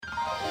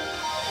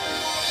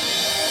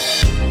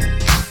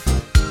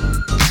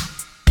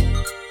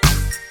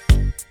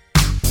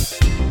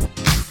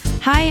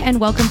Hi, and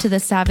welcome to the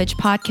Savage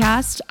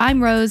Podcast.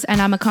 I'm Rose, and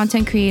I'm a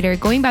content creator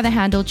going by the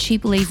handle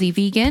Cheap Lazy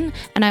Vegan,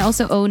 and I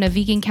also own a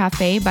vegan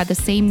cafe by the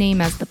same name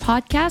as the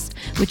podcast,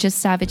 which is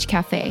Savage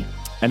Cafe.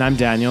 And I'm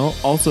Daniel,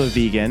 also a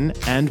vegan,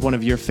 and one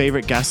of your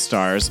favorite guest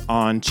stars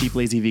on Cheap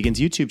Lazy Vegan's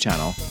YouTube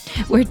channel.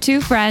 We're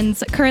two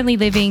friends currently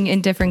living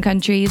in different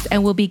countries,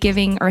 and we'll be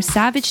giving our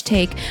savage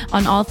take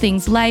on all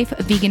things life,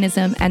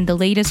 veganism, and the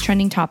latest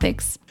trending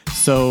topics.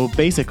 So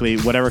basically,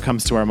 whatever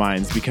comes to our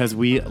minds, because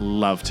we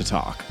love to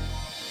talk.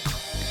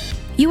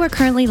 You are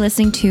currently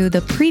listening to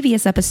the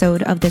previous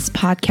episode of this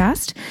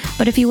podcast,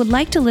 but if you would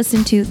like to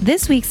listen to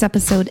this week's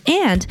episode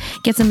and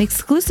get some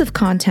exclusive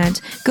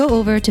content, go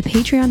over to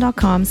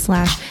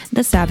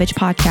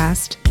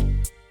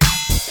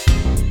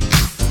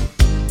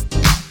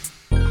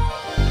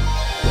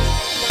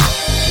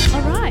patreon.com/thesavagepodcast.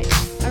 All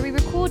right, are we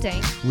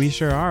recording? We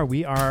sure are.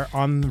 We are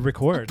on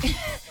record.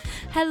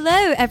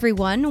 Hello,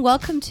 everyone.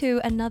 Welcome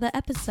to another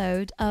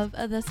episode of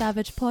the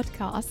Savage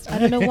Podcast. I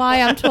don't know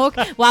why I'm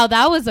talking. Wow,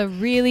 that was a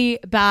really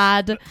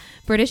bad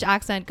British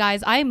accent.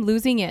 Guys, I am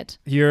losing it.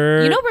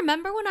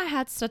 Remember when I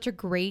had such a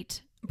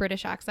great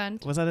British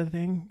accent? Was that a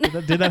thing?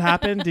 Did that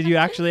happen? Did you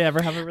actually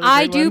ever have a really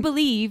I great do one?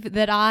 believe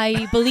that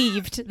I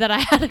believed that I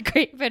had a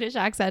great British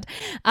accent.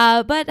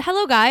 But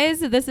hello, guys.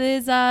 This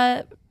is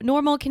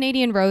normal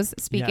Canadian Rose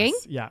speaking.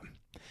 Yes, yeah.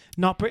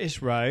 Not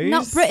British Rose.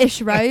 Not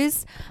British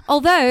Rose.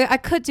 Although I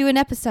could do an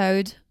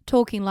episode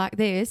talking like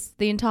this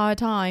the entire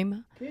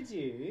time. Could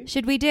you?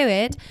 Should we do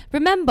it?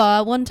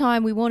 Remember one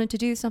time we wanted to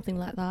do something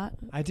like that?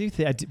 I do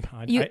think I do.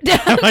 You,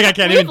 I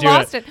can't even do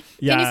lost it.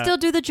 Can you still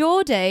do the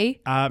jaw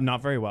day?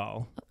 Not very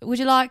well. Would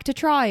you like to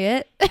try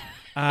it?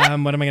 What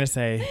am I going to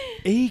say?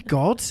 Hey,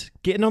 God,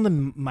 getting on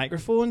the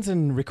microphones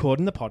and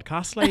recording the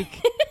podcast,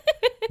 like...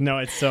 No,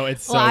 it's so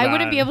well, I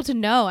wouldn't be able to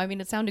know. I mean,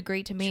 it sounded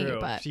great to me. True.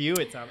 But to you,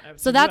 it sounds...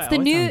 So that's the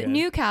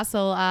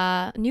Newcastle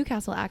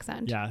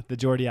accent. Yeah, the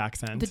Geordie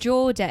accent. The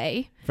jaw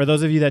day. For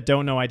those of you that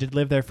don't know, I did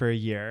live there for a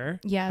year.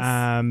 Yes.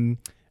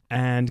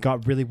 And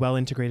got really well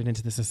integrated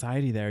into the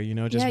society there, you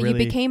know, just yeah,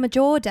 really... you became a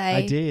jaw day.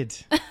 I did.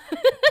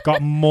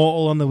 Got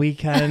mortal on the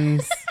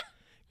weekends.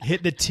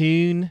 Hit the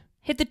tune.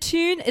 Hit the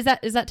tune? Is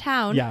that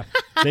town? Yeah.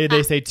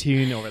 They say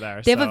tune over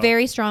there. They have a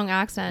very strong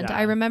accent. Yeah.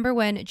 I remember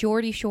when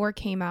Geordie Shore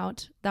came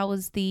out, that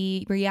was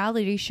the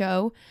reality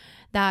show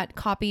that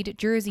copied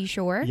Jersey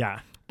Shore.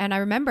 Yeah. And I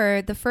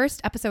remember the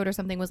first episode or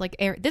something was like,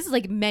 this is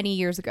like many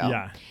years ago.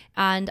 Yeah.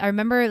 And I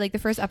remember like the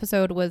first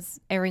episode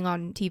was airing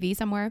on TV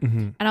somewhere.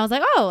 Mm-hmm. And I was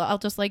like, oh, I'll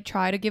just like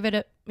try to give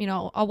it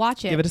I'll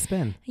watch it. Give it a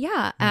spin.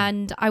 Yeah.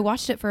 And I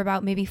watched it for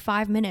about maybe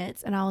 5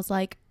 minutes and I was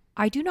like,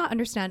 I do not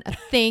understand a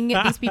thing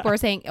these people are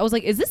saying. I was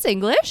like, is this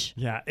English?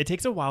 Yeah, it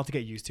takes a while to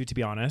get used to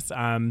be honest.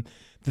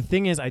 The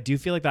thing is, I do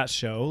feel like that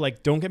show,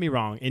 like, don't get me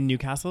wrong, in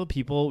Newcastle,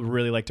 people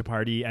really like to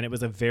party, and it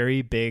was a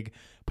very big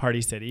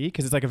party city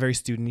because it's like a very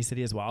student-y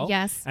city as well.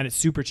 Yes. And it's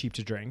super cheap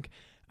to drink.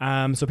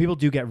 So people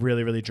do get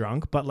really, really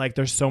drunk, but like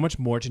there's so much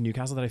more to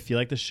Newcastle that I feel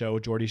like the show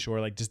Geordie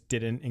Shore like just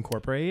didn't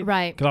incorporate.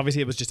 Right. Because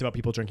obviously it was just about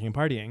people drinking and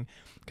partying.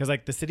 Because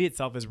like the city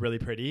itself is really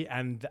pretty,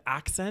 and the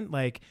accent,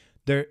 like,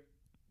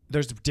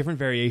 there's different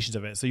variations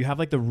of it. So you have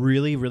like the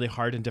really, really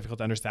hard and difficult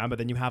to understand, but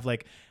then you have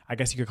like, I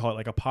guess you could call it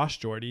like a posh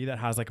Geordie that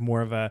has like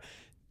more of an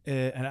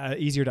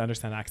easier to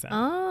understand accent.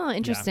 Oh,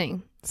 interesting.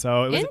 Yeah.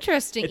 So it was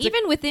interesting.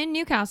 Even within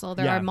Newcastle,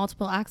 there are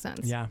multiple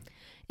accents. Yeah.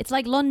 It's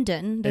like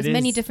London. There's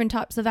many different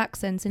types of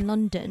accents in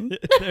London.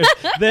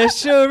 there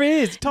sure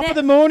is. Top of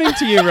the morning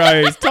to you,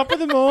 Rose. Top of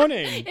the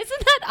morning.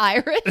 Isn't that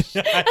Irish?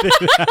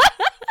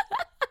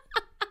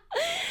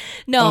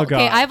 No,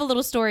 okay, I have a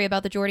little story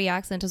about the Geordie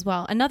accent as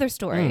well. Another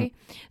story.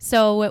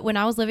 So when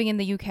I was living in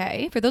the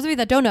UK, for those of you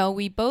that don't know,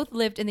 we both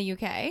lived in the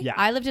UK. Yeah.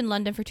 I lived in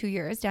London for 2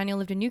 years. Daniel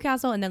lived in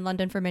Newcastle and then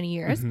London for many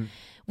years. Mm-hmm.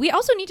 We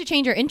also need to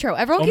change our intro.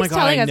 Everyone keeps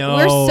telling us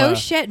we're so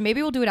shit.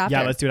 Maybe we'll do it after.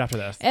 Yeah, let's do it after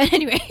this.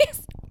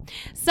 Anyways.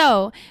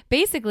 So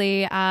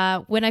basically,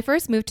 when I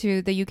first moved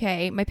to the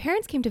UK, my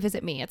parents came to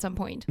visit me at some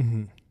point.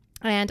 Mm-hmm.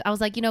 And I was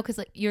like, because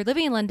like, you're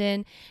living in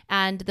London,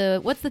 and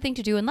what's the thing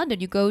to do in London?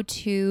 You go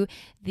to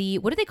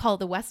what do they call it?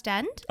 The West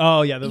End?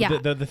 Oh yeah, the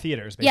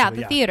theaters. Basically. Yeah,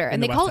 the theater, and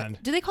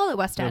do they call it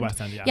West End? The West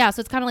End, yeah. Yeah,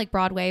 so it's kind of like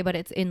Broadway, but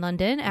it's in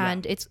London,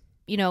 and it's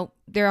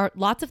there are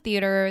lots of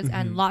theaters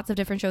and lots of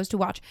different shows to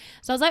watch.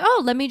 So I was like,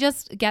 oh, let me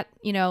just get,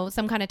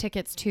 some kind of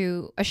tickets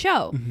to a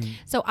show. Mm-hmm.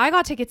 So I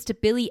got tickets to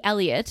Billy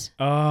Elliot,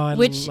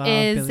 which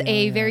is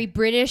a very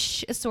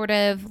British sort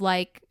of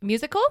like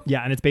musical.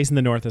 Yeah, and it's based in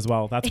the north as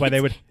well. That's why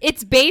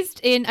It's based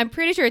in, I'm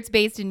pretty sure it's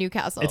based in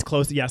Newcastle. It's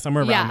close, yeah,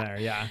 somewhere around there,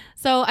 yeah.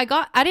 So I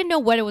didn't know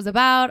what it was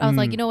about. I was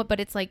like, you know what, but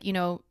it's like,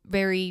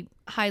 very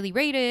highly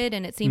rated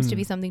and it seems to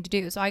be something to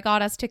do. So I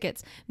got us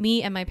tickets,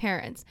 me and my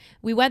parents.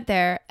 We went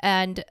there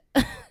and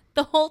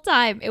the whole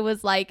time it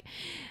was like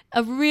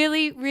a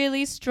really,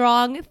 really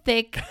strong,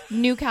 thick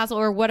Newcastle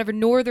or whatever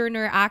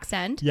northerner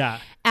accent. Yeah.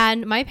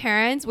 And my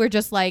parents were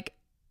just like,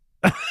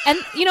 and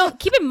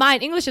keep in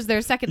mind, English is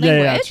their second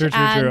language.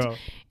 Yeah, true.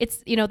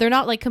 It's, they're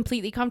not like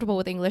completely comfortable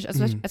with English,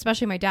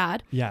 especially my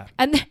dad. Yeah.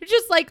 And they're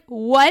just like,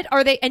 what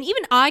are they? And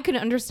even I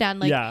couldn't understand.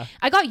 Like,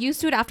 I got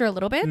used to it after a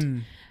little bit.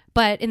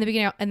 But in the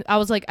beginning, and I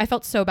was like, I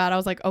felt so bad. I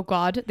was like, oh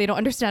God, they don't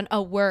understand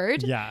a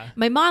word. Yeah.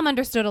 My mom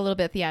understood a little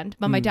bit at the end,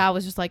 but my dad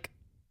was just like,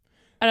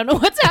 I don't know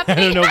what's I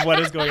happening. don't know what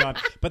is going on.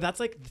 But that's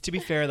like, to be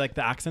fair, like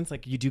the accents,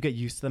 like you do get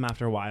used to them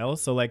after a while.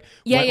 So like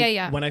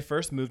when I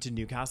first moved to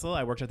Newcastle,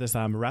 I worked at this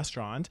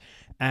restaurant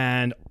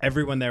and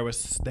everyone there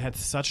they had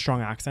such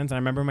strong accents. And I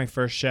remember my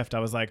first shift, I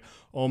was like,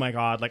 oh my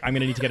God, like I'm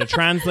going to need to get a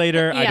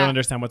translator. I don't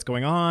understand what's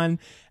going on.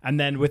 And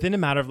then within a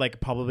matter of like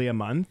probably a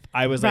month,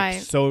 I was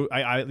like, so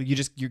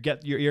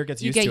your ear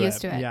gets used to it. You get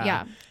used to it.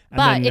 Yeah.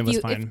 And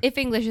but if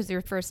English is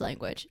your first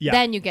language,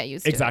 then you get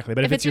used to it. Exactly.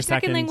 But if it's your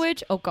second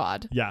language, oh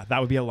God. Yeah, that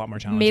would be a lot more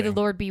challenging. May the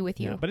Lord be with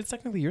you. Yeah, but it's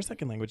technically your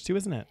second language too,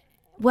 isn't it?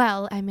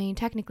 Well, I mean,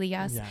 technically,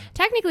 yes. Yeah.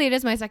 Technically, it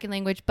is my second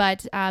language,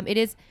 but it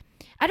is,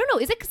 I don't know,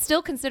 is it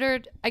still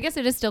considered, I guess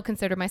it is still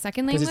considered my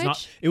second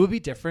language? It would be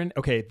different.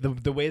 Okay,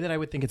 the way that I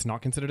would think it's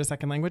not considered a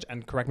second language,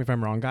 and correct me if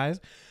I'm wrong, guys,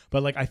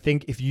 but like I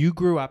think if you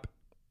grew up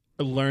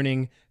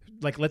learning,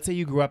 like let's say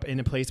you grew up in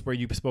a place where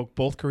you spoke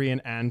both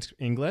Korean and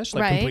English,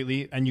 like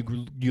completely, and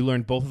you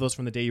learned both of those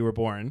from the day you were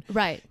born.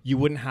 Right. You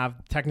wouldn't have,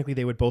 technically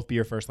they would both be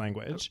your first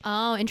language.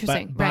 Oh,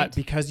 interesting. But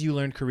because you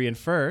learned Korean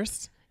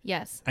first.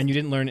 Yes. And you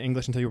didn't learn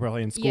English until you were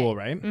probably in school,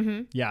 right?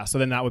 Mm-hmm. Yeah. So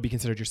then that would be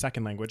considered your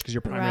second language because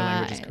your primary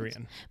language is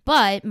Korean.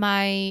 But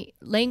my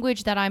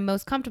language that I'm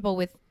most comfortable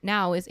with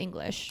now is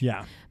English.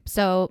 Yeah.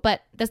 So,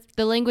 but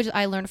the language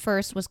I learned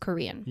first was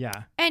Korean.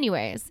 Yeah.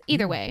 Anyways,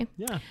 either way.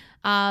 Yeah.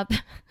 God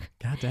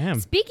damn.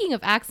 Speaking of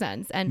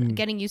accents and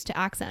getting used to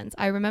accents,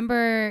 I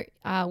remember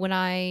when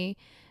I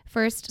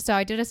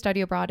did a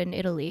study abroad in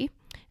Italy,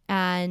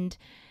 and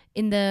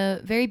in the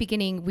very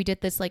beginning, we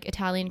did this like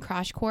Italian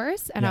crash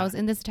course, and I was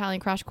in this Italian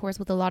crash course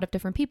with a lot of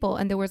different people,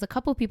 and there was a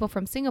couple people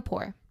from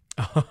Singapore.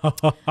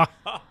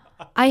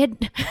 I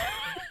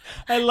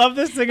love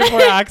this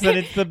Singapore accent.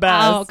 It's the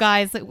best. Oh,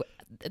 guys.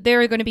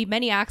 There are going to be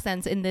many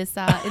accents in this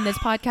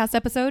podcast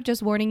episode,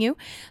 just warning you.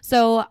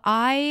 So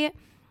I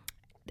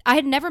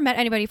had never met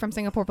anybody from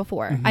Singapore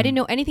before. Mm-hmm. I didn't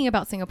know anything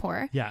about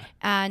Singapore. Yeah.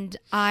 And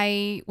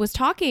I was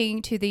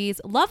talking to these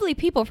lovely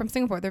people from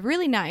Singapore. They're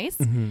really nice.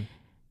 Mm-hmm.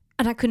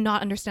 And I could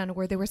not understand a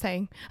word they were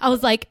saying. I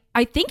was like,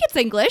 I think it's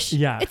English.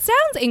 Yeah. It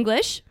sounds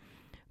English,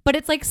 but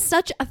it's like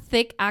such a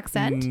thick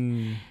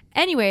accent.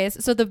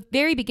 Anyways, so the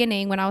very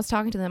beginning when I was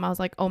talking to them, I was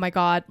like, oh my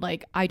God,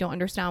 like I don't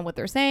understand what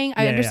they're saying.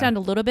 I understand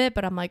a little bit,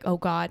 but I'm like, oh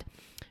God.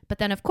 But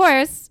then of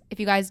course, if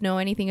you guys know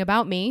anything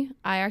about me,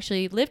 I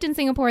actually lived in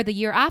Singapore the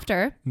year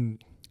after.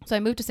 So I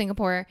moved to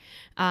Singapore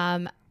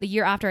the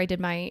year after I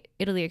did my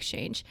Italy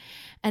exchange.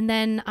 And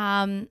then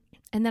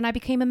I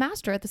became a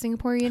master at the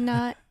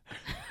Singaporean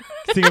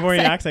Singaporean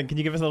accent. Can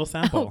you give us a little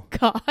sample? Oh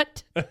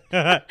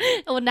God.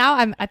 Well,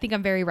 now I think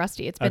I'm very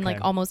rusty. It's been like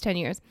almost 10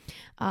 years.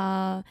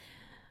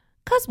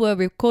 Cause we're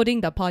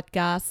recording the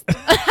podcast.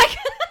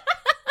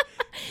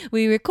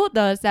 We record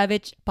the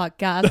Savage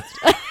podcast.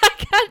 I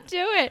can't do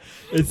it.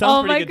 It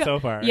sounds pretty good so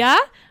far. Yeah.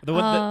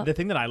 The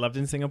thing that I loved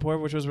in Singapore,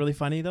 which was really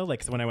funny though,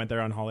 like so when I went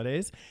there on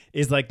holidays,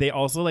 is like they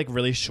also like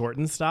really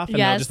shorten stuff, and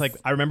they'll just like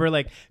I remember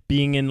like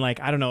being in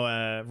like I don't know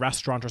a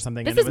restaurant or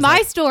something. This is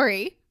my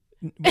story.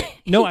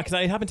 No, because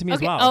it happened to me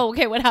as well. Oh,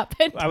 okay. What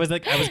happened? I was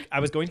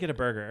going to get a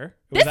burger.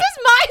 This is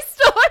my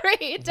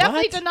story. It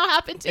definitely did not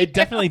happen to you. It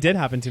definitely did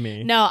happen to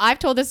me. No, I've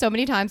told this so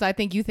many times. I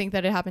think you think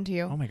that it happened to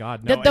you. Oh my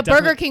God. No, the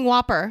Burger King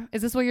Whopper.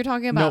 Is this what you're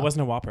talking about? No, it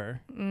wasn't a Whopper.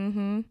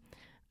 Mm-hmm.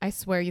 I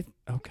swear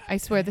Okay. I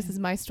swear this is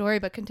my story,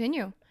 but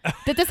continue.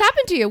 Did this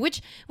happen to you?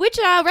 Which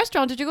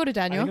restaurant did you go to,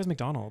 Daniel? I think it was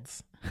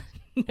McDonald's.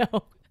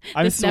 No.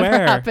 I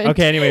swear.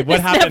 Okay, anyway, what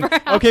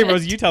happened? Okay,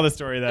 Rose, you tell the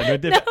story then.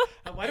 No.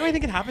 Why do I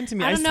think it happened to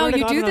me? I don't know.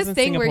 You do this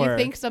thing where you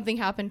think something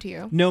happened to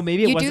you. No,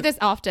 maybe you do this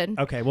often.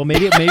 Okay, well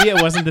maybe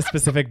it wasn't the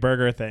specific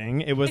burger thing.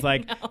 It was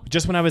like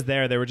just when I was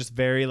there, they were just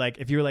very like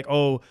if you were like,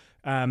 oh,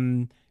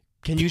 can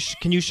you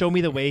show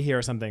me the way here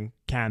or something?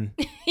 Can.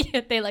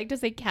 Yeah, they like to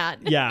say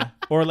can. Yeah,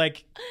 or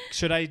like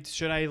should I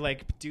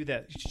like do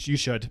that? You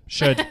should.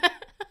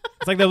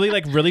 It's like they'll be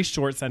like really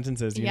short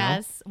sentences, you know?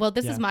 Yes. Well,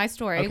 this is my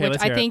story,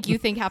 which I think you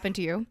think happened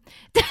to you.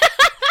 I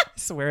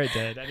swear it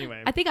did.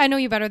 Anyway. I think I know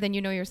you better than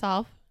you know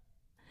yourself.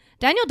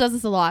 Daniel does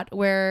this a lot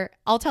where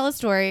I'll tell a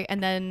story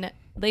and then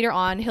later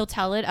on he'll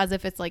tell it as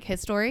if it's like his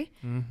story.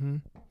 Mm-hmm.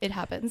 It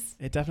happens.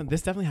 This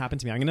definitely happened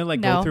to me. I'm going to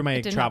go through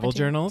my travel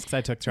journals because I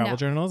took travel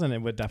journals and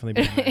it would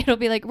definitely be. It'll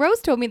be like,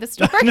 Rose told me the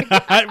story.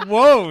 It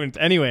won't.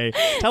 Anyway,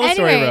 tell the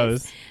story,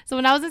 Rose. So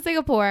when I was in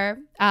Singapore,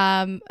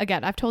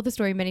 again, I've told the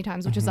story many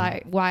times, which is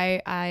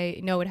why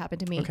I know it happened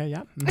to me. Okay,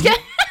 yeah.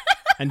 Mm-hmm.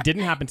 And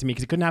didn't happen to me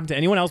because it couldn't happen to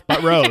anyone else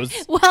but Rose.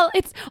 Well,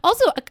 it's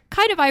also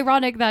kind of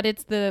ironic that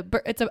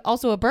it's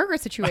also a burger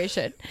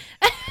situation.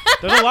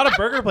 There's a lot of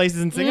burger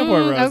places in Singapore,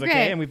 Rose.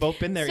 Okay, and we've both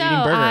been there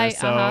eating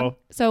burgers.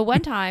 So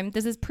one time,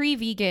 this is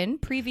pre-vegan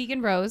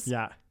Rose.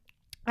 Yeah.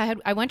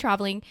 I went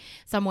traveling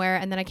somewhere,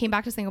 and then I came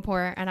back to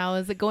Singapore, and I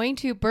was going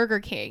to Burger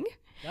King,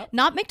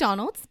 not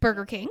McDonald's,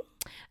 Burger King.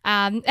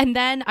 And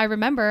then I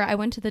remember I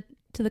went to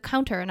the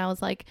counter and I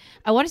was like,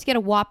 I wanted to get a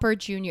Whopper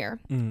Junior,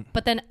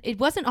 but then it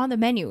wasn't on the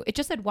menu. It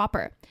just said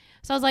Whopper.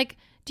 So I was like,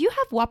 do you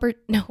have Whopper?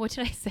 No, what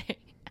did I say?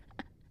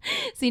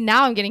 See,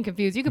 now I'm getting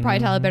confused. You could probably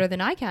tell it better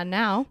than I can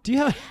now. Do you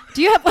have?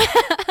 Do you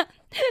have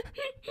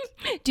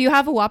Do you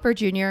have a Whopper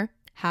Junior?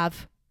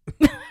 Have.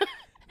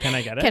 Can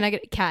I get it? Can I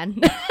get it? Can.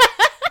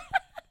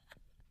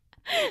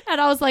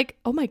 And I was like,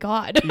 oh my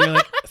God. You're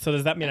like, so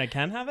does that mean I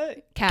can have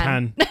it?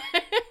 Can.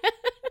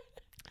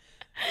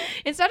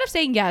 Instead of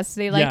saying yes,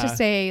 they like to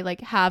say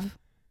like have,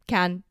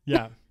 can.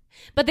 Yeah.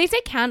 But they say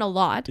can a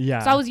lot. Yeah.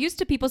 So I was used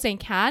to people saying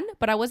can,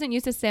 but I wasn't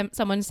used to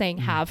someone saying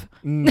have.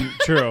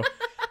 True.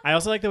 I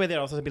also like the way they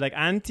also be like,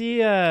 Auntie.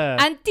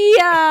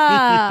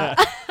 Auntia.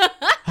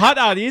 Hot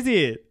out,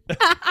 easy.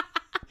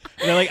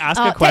 They like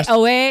ask a question. Take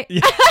away.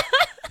 Yeah.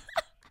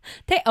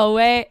 Take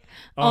away.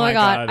 Oh my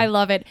God. God. I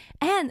love it.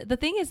 And the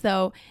thing is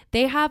though,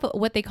 they have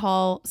what they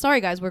call,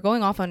 sorry guys, we're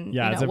going off on,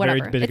 it's a whatever.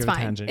 very big It's of a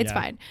fine. tangent. It's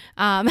fine.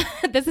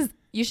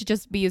 You should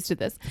just be used to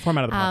this. The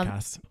format of the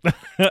podcast.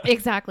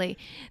 Exactly.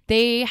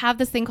 They have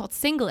this thing called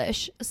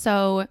Singlish.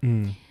 So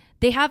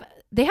they have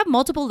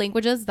multiple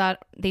languages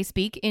that they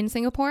speak in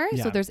Singapore.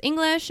 Yeah. So there's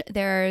English,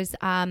 there's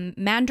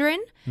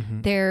Mandarin,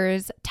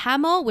 there's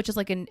Tamil, which is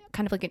like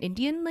kind of like an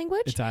Indian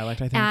language. It's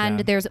dialect, I think. And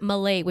yeah. there's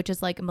Malay, which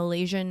is like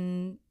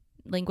Malaysian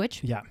language.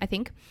 Yeah. I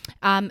think.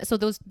 So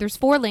there's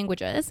 4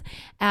 languages,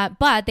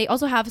 but they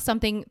also have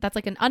something that's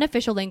like an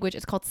unofficial language.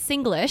 It's called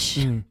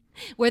Singlish,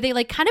 where they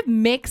like kind of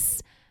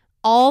mix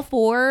all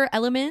 4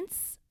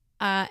 elements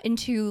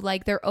into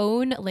like their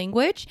own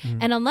language.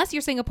 And unless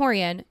you're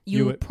Singaporean,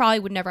 you probably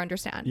would never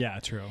understand. Yeah,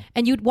 true.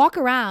 And you'd walk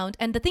around,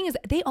 and the thing is,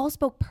 they all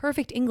spoke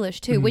perfect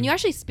English too. When you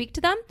actually speak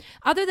to them,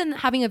 other than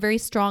having a very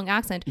strong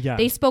accent,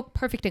 they spoke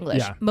perfect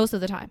English most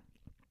of the time.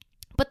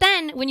 But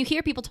then when you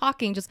hear people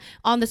talking just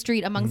on the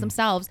street amongst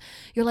themselves,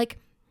 you're like,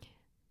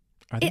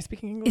 are they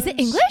speaking English? Is it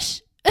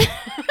English?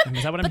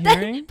 Is that what I'm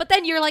hearing? But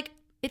then you're like,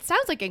 it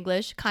sounds like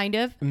English, kind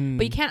of,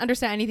 but you can't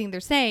understand anything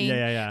they're saying.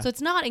 Yeah. So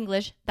it's not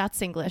English. That's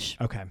English.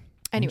 Okay.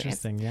 Anyways.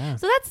 Interesting. Yeah.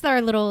 So that's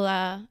our little,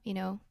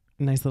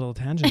 Nice little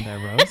tangent there,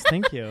 Rose.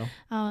 Thank you.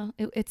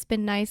 It's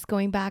been nice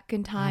going back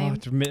in time.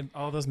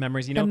 All those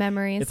memories. The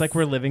memories. It's like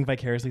we're living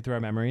vicariously through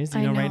our memories,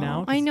 right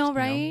now. I know, 'cause,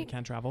 right? We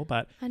can't travel,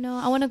 but. I know.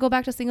 I want to go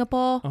back to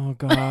Singapore. Oh,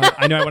 God.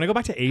 I know. I want to go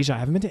back to Asia. I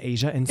haven't been to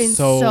Asia in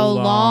so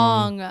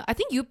long. I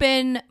think you've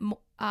been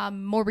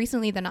more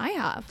recently than I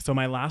have. So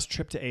my last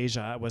trip to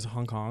Asia was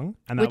Hong Kong,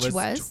 and that was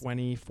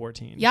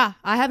 2014. Yeah.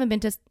 I haven't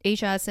been to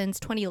Asia since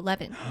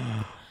 2011.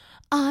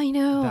 I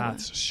know.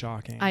 That's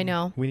shocking. I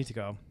know. We need to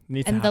go.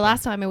 And the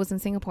last time I was in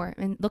Singapore,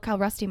 and look how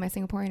rusty my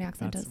Singaporean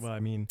accent is. Well, I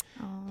mean,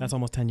 that's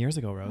almost 10 years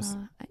ago, Rose.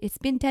 It's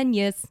been 10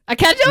 years. I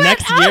can't do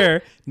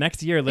it.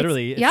 Next year,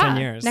 literally, it's 10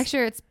 years. Next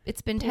year,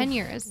 it's been 10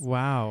 years.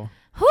 Wow.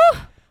 Whew.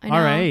 I know.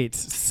 All right.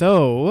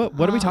 So,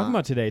 what are we talking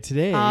about today?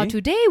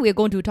 Today we're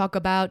going to talk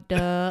about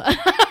the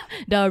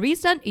the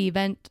recent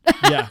event.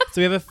 Yeah.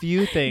 So we have a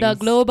few things. The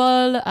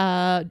global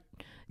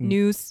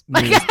news.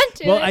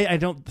 I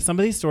don't. Some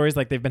of these stories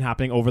like they've been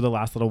happening over the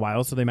last little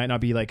while, so they might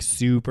not be like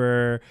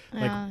super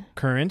like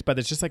current, but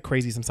it's just like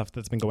crazy some stuff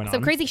that's been going on.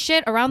 Some crazy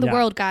shit around the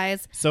world,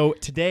 guys. So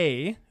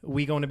today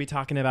we're going to be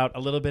talking about a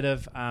little bit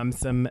of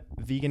some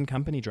vegan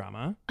company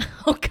drama.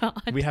 Oh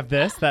God. We have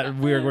this that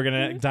we're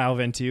gonna delve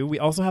into. We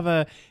also have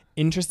a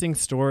interesting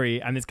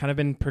story, and it's kind of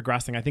been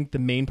progressing. I think the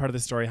main part of the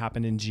story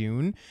happened in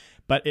June.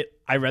 But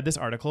I read this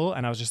article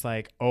and I was just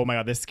like, oh my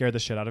God, this scared the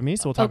shit out of me.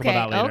 So we'll talk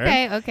about that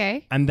later.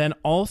 Okay. And then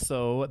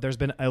also there's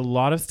been a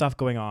lot of stuff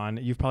going on.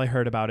 You've probably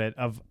heard about it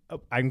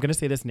I'm going to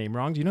say this name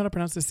wrong. Do you know how to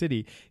pronounce the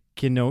city?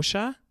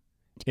 Kenosha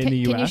in the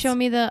US. Can you show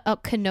me the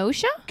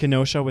Kenosha?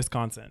 Kenosha,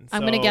 Wisconsin.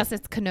 I'm going to guess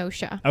it's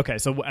Kenosha. Okay.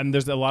 So, and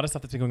there's a lot of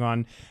stuff that's been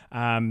going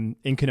on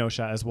in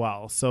Kenosha as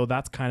well. So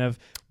that's kind of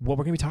what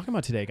we're going to be talking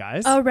about today,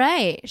 guys. All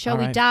right. Shall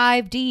we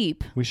dive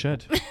deep? We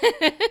should.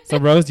 So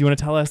Rose, do you want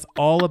to tell us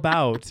all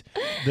about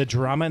the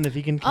drama in the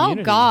vegan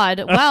community? Oh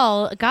God.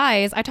 Well,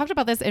 guys, I talked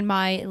about this in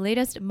my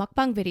latest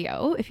mukbang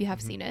video. If you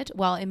have seen it,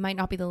 well, it might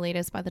not be the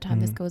latest by the time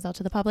this goes out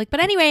to the public,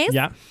 but anyways.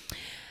 Yeah.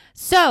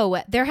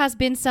 So there has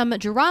been some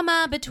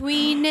drama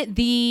between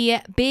the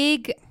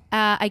big,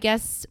 I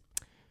guess,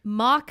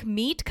 mock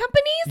meat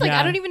companies. Like,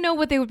 I don't even know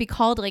what they would be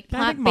called, like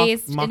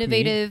plant-based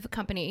innovative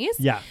companies.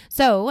 Yeah.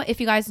 So if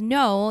you guys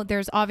know,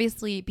 there's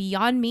obviously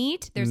Beyond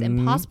Meat, there's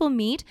Impossible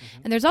Meat,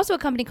 and there's also a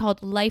company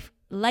called Light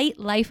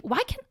Life.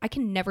 I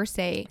can never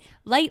say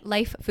Light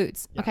Life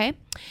Foods. Okay.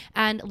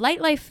 And Light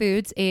Life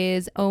Foods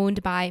is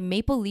owned by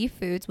Maple Leaf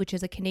Foods, which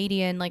is a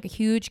Canadian, like a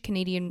huge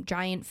Canadian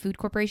giant food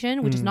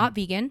corporation, which is not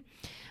vegan,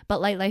 but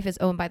Light Life is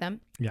owned by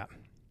them. Yeah.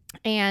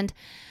 And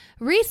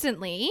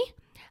recently,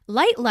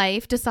 Light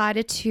Life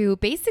decided to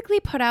basically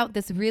put out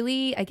this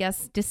really, I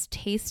guess,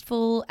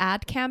 distasteful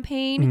ad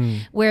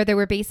campaign where they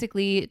were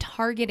basically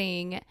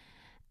targeting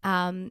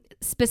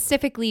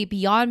specifically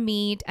Beyond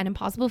Meat and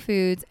Impossible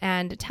Foods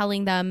and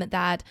telling them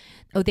that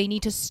they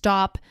need to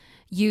stop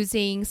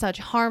using such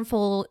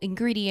harmful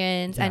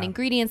ingredients and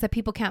ingredients that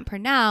people can't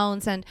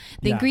pronounce, and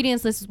the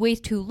ingredients list is way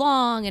too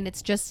long, and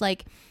it's just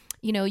like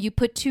you know, you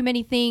put too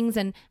many things,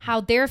 and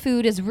how their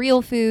food is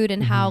real food,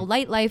 and how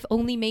Light Life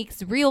only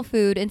makes real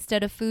food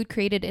instead of food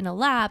created in a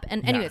lab.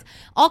 And anyways,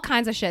 all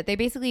kinds of shit. They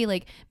basically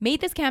like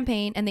made this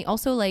campaign, and they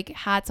also like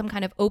had some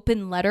kind of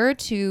open letter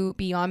to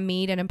Beyond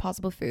Meat and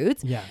Impossible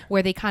Foods,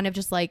 where they kind of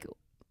just like,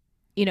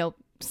 you know,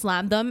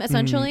 slammed them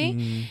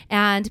essentially.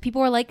 And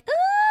people were like,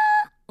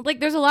 like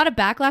there's a lot of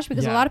backlash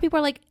because a lot of people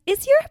are like,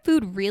 is your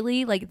food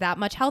really like that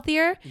much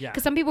healthier?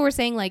 Because some people were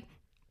saying like,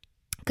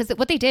 because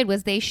what they did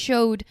was they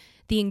showed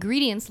the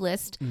ingredients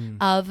list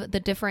of the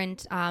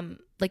different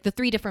like the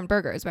 3 different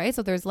burgers, right?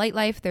 So there's Light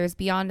Life, there's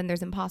Beyond, and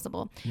there's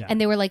Impossible. And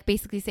they were like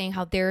basically saying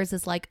how theirs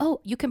is like, oh,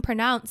 you can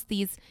pronounce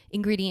these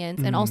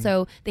ingredients, and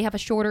also they have a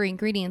shorter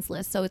ingredients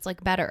list, so it's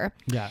like better.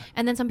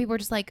 And then some people were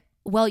just like,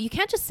 well, you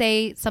can't just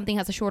say something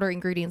has a shorter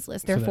ingredients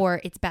list,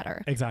 therefore it's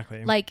better.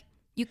 Exactly. Like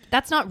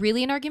that's not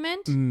really an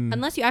argument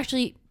unless you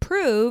actually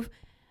prove.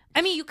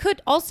 I mean, you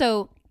could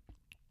also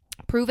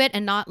prove it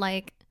and not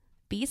like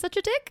be such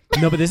a dick.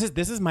 No, but this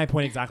is my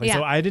point exactly.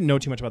 So I didn't know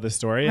too much about this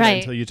story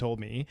until you told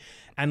me.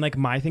 And like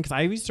my thing, because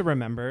I used to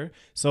remember,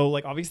 so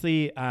like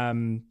obviously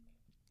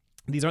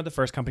these aren't the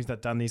first companies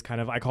that done these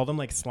kind of, I call them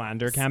like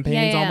slander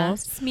campaigns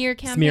almost. Smear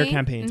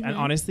campaigns. And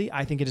honestly,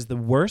 I think it is the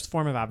worst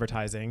form of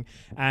advertising.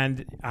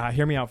 And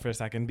hear me out for a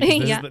second,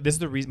 because this is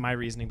the reason, my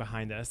reasoning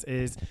behind this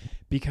is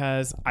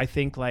because I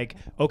think like,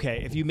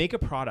 okay, if you make a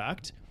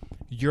product,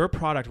 your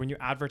product, when you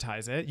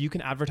advertise it, you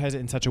can advertise it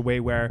in such a way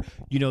where,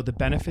 you know, the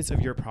benefits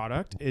of your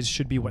product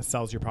should be what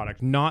sells your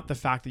product, not the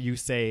fact that you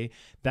say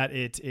that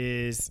it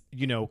is,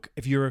 you know,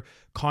 if you're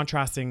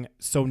contrasting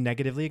so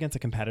negatively against a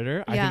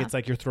competitor, I think it's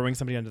like you're throwing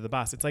somebody under the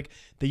bus. It's like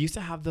they used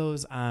to have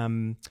those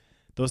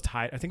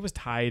Tide, I think it was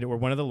Tide or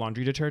one of the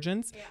laundry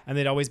detergents, and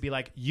they'd always be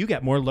like, you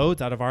get more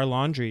loads out of our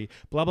laundry,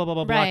 blah blah blah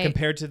blah blah,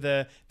 compared to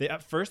the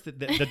at first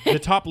the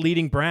top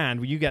leading brand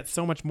where you get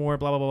so much more,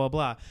 blah blah blah blah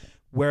blah.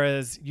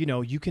 Whereas, you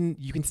know, you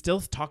can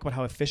still talk about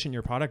how efficient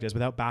your product is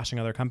without bashing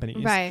other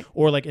companies. Right.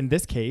 Or like in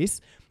this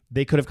case,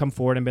 they could have come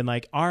forward and been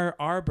like,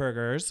 our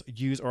burgers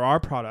use, or our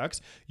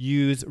products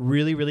use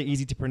really, really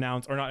easy to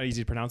pronounce, or not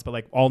easy to pronounce, but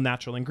like all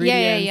natural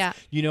ingredients.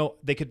 You know,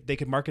 they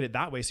could market it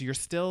that way. So you're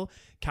still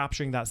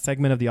capturing that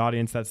segment of the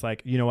audience that's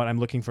like, you know what, I'm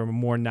looking for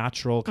more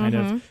natural kind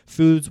of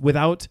foods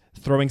without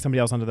throwing somebody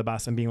else under the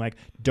bus and being like,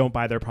 don't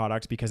buy their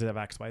product because of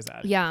X, Y, Z.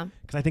 Yeah.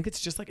 Because I think it's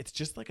just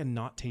like a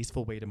not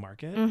tasteful way to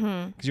market.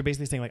 Because you're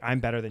basically saying like, I'm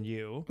better than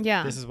you.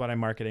 Yeah. This is what I'm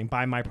marketing.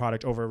 Buy my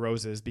product over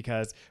Rose's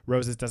because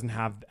Rose's doesn't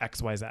have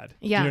X, Y, Z. Yeah.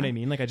 Do you know what I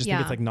mean? Like, I just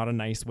think it's like not a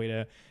nice way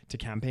to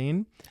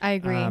campaign. I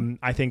agree.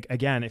 I think,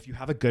 again, if you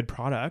have a good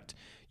product,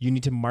 you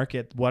need to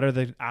market what are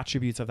the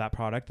attributes of that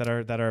product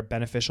that are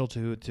beneficial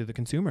to the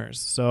consumers.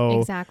 So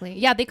exactly.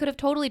 Yeah, they could have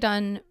totally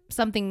done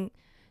something,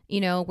 you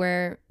know,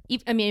 where,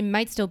 I mean, it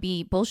might still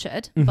be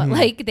bullshit, but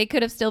like they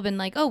could have still been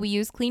like, oh, we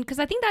use clean, because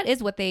I think that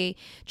is what they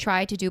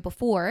tried to do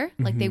before.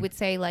 Like they would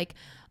say like,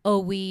 oh,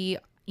 we,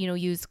 you know,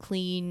 use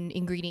clean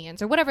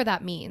ingredients or whatever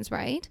that means,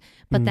 right?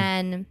 But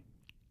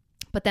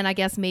then I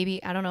guess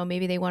maybe, I don't know,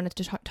 maybe they wanted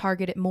to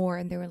target it more,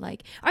 and they were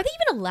like, are they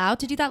even allowed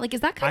to do that? Like, is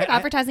that kind of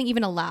advertising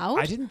even allowed?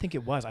 I didn't think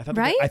it was. I thought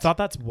I thought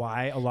that's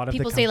why a lot of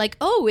people say like,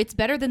 oh, it's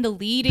better than the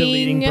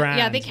leading brand.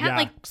 Yeah, they can't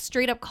like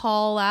straight up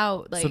call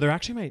out. Like, so there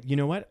actually might, you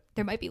know what?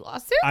 There might be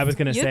lawsuits. I was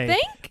going to say,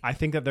 I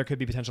think that there could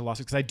be potential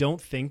lawsuits, because I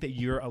don't think that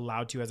you're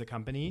allowed to, as a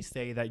company,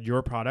 say that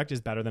your product is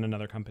better than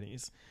another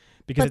company's.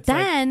 Because but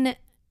then, like,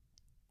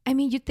 I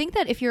mean, you'd think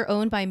that if you're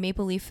owned by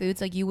Maple Leaf Foods,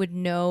 like you would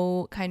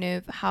know kind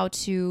of how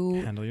to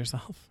handle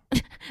yourself.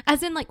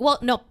 As in like, well,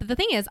 no, but the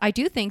thing is, I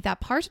do think that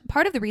part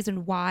of the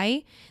reason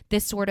why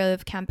this sort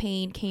of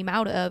campaign came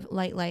out of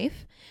Light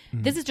Life,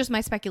 this is just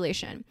my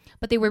speculation,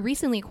 but they were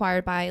recently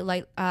acquired by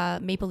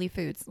Maple Leaf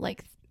Foods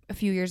like a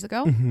few years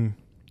ago.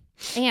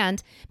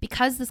 And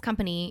because this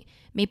company,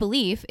 Maple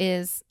Leaf,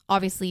 is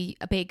obviously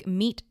a big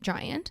meat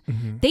giant,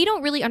 they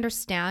don't really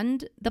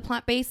understand the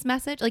plant-based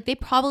message. Like, they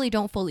probably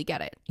don't fully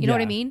get it. You know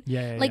what I mean?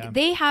 Like,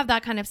 they have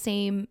that kind of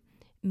same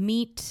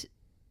meat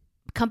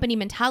company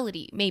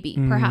mentality, maybe,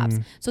 perhaps.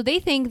 So they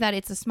think that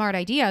it's a smart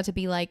idea to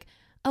be like,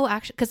 oh,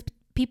 actually, because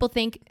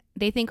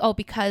they think, oh,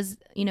 because,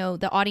 you know,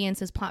 the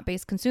audience is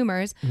plant-based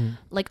consumers,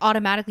 like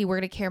automatically we're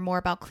going to care more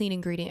about clean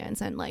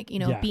ingredients and like, you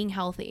know, being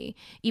healthy,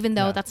 even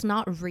though that's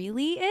not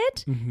really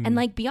it. And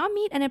like Beyond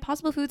Meat and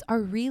Impossible Foods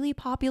are really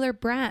popular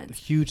brands.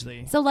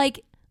 Hugely. So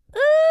like,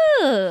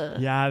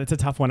 yeah, it's a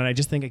tough one. And I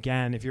just think,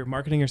 again, if you're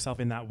marketing yourself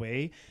in that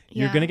way,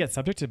 you're going to get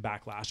subject to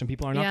backlash, and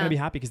people are not going to be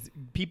happy, because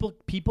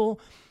people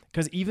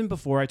because even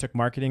before I took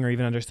marketing or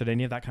even understood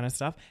any of that kind of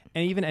stuff,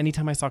 and even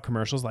anytime I saw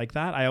commercials like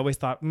that, I always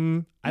thought,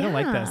 I don't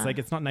like this. Like,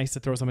 it's not nice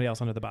to throw somebody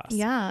else under the bus.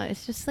 Yeah,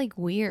 it's just like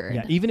weird.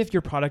 Yeah, even if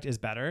your product is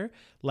better,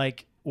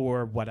 like,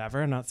 or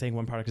whatever, I'm not saying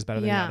one product is better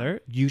than the other.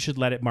 You should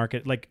let it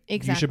market, like,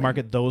 you should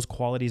market those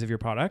qualities of your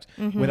product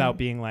without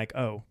being like,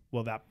 oh,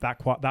 well, that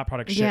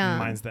product shit and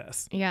mine's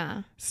this.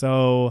 Yeah.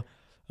 So...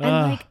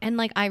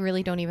 And I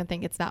really don't even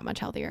think it's that much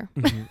healthier.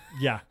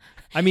 Yeah.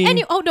 I mean,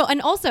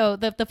 and also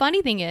the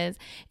funny thing is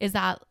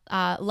that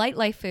Light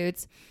Life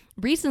Foods,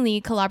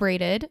 recently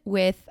collaborated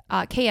with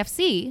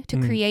KFC to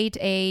create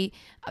a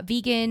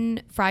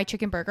vegan fried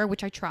chicken burger,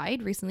 which I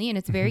tried recently, and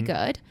it's very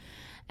good.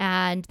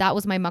 And that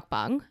was my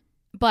mukbang.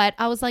 But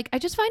I was like, I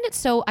just find it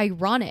so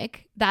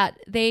ironic that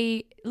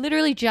they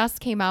literally just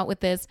came out with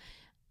this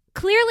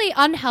clearly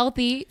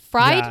unhealthy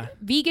fried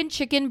vegan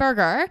chicken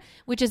burger,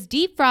 which is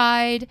deep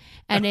fried,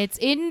 and it's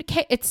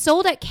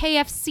sold at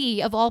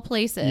KFC of all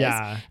places.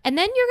 Yeah. And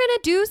then you're gonna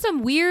do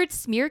some weird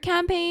smear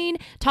campaign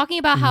talking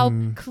about how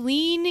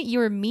clean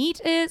your meat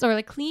is, or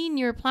like clean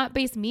your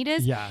plant-based meat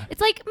is. Yeah.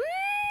 It's like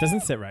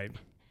Doesn't sit right.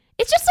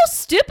 it's just so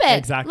stupid.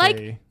 Exactly.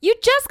 Like, you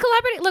just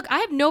collaborate. Look, I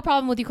have no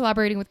problem with you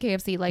collaborating with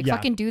KFC. Like, Yeah.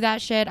 fucking do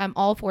that shit. I'm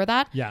all for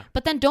that. Yeah.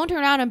 But then don't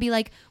turn around and be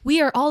like,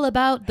 we are all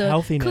about the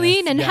Healthiness.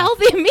 clean and Yeah.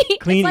 healthy meat.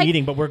 Clean It's like,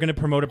 eating, but we're going to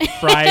promote a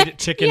fried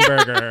chicken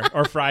burger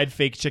or fried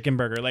fake chicken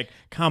burger. Like,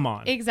 come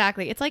on.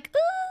 Exactly. It's like,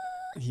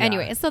 Yeah.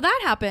 Anyway, so that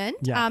happened.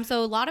 Yeah.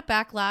 So a lot of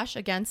backlash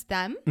against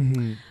them.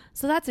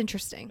 So that's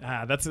interesting.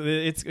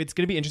 It's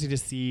going to be interesting to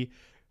see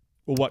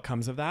what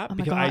comes of that, Oh my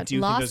because God. I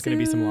do think there's going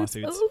to be some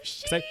lawsuits. Oh,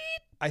 shit.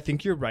 I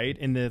think you're right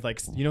in the, like,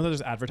 you know,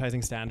 there's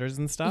advertising standards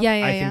and stuff. Yeah,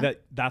 I think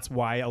that's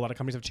why a lot of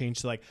companies have changed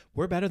to, like,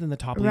 we're better than the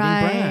top leading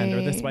brand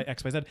or this XYZ.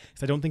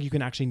 Because I don't think you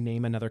can actually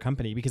name another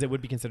company, because it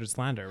would be considered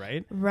slander,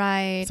 right?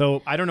 Right.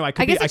 So I don't know. I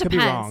could be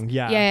wrong.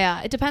 Yeah.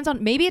 Yeah. It depends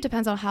on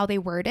how they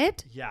word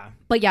it. Yeah.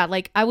 But yeah,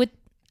 like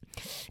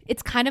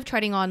it's kind of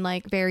treading on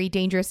like very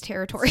dangerous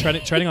territory.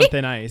 Treading on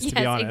thin ice, to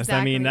be Yes, honest.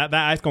 exactly. I mean, that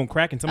ice going to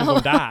crack and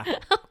someone's going to die.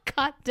 Oh,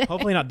 God damn.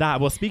 Hopefully not die.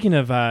 Well, speaking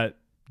of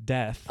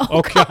death.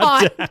 Oh, come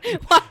on.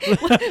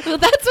 Well,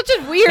 that's such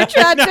a weird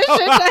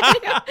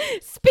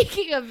transition.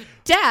 Speaking of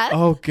death.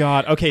 Oh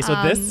God. Okay,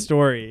 so this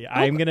story,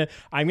 I'm gonna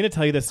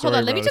tell you this story.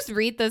 Hold on, let me Rose. just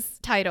read this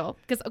title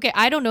because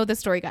I don't know this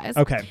story, guys.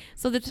 Okay.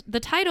 So the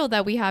title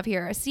that we have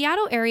here: a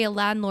Seattle area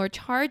landlord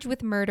charged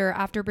with murder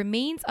after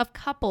remains of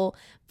couple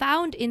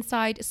found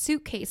inside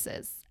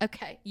suitcases.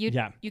 Okay, you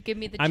give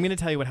me the. I'm gonna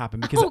tell you what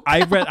happened, because Oh,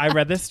 I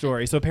read this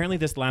story. So apparently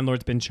this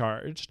landlord's been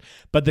charged,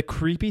 but the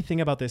creepy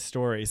thing about this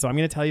story. So I'm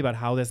gonna tell you about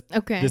how this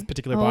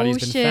particular body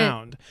has been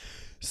found.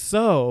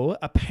 So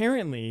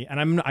apparently, and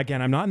I'm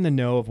not in the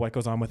know of what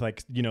goes on with,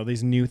 like, you know,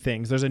 these new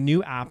things. There's a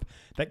new app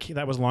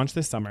that was launched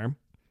this summer,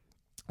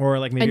 or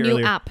like maybe earlier. A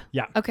new app.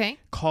 Yeah. Okay.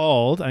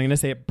 Called, I'm going to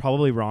say it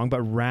probably wrong,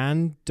 but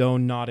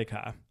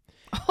Randonautica.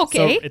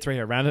 Okay. So it's right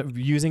here.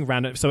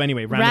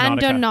 Randonautica.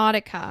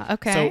 Randonautica.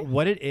 Okay. So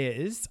what it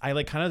is, I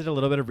like kind of did a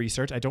little bit of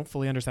research. I don't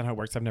fully understand how it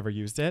works. I've never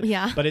used it.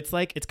 Yeah. But it's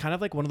kind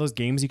of like one of those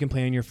games you can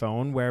play on your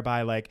phone,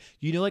 whereby, like,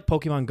 you know, like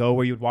Pokemon Go,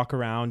 where you would walk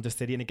around the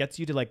city and it gets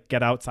you to, like,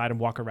 get outside and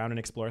walk around and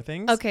explore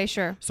things. Okay,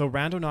 sure. So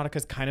Randonautica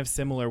is kind of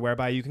similar,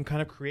 whereby you can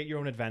kind of create your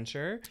own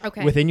adventure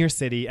Okay. within your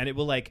city, and it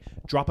will, like,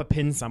 drop a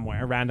pin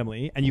somewhere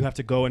randomly, and you have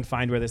to go and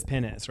find where this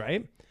pin is,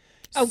 right?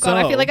 Oh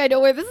God, I feel like I know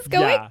where this is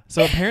going. Yeah.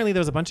 So apparently there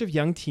was a bunch of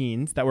young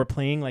teens that were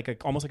playing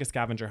like almost like a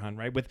scavenger hunt,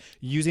 right? With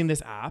using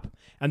this app,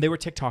 and they were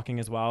TikToking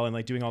as well and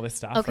like doing all this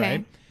stuff, Okay.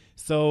 right?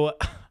 So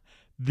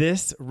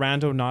this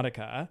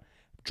Randonautica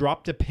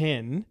dropped a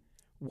pin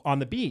on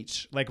the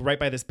beach, like right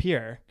by this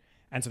pier.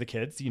 And so the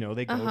kids, you know,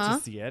 they go to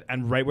see it,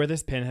 and right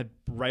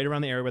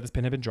around the area where this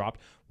pin had been dropped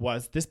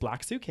was this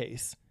black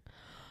suitcase.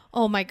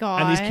 Oh my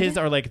God. And these kids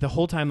are like the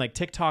whole time like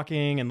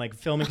TikToking and like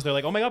filming, because they're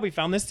like, oh my God, we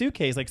found this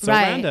suitcase, like so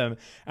random.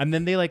 And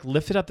then they like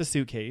lifted up the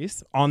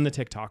suitcase on the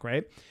TikTok,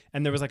 right?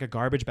 And there was like a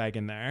garbage bag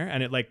in there,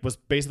 and it like was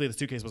basically, the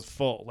suitcase was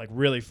full, like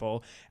really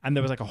full. And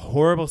there was like a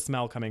horrible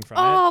smell coming from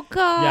it. Oh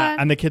God. Yeah.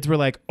 And the kids were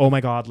like, oh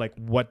my God, like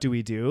what do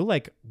we do?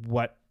 Like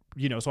what,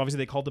 you know, so obviously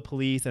they called the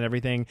police and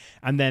everything.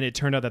 And then it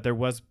turned out that there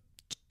was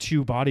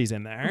 2 bodies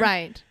in there.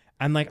 Right.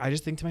 And like, I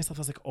just think to myself,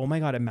 I was like, oh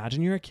my God,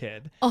 imagine you're a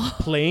kid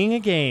playing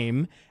a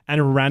game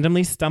and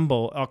randomly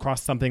stumble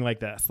across something like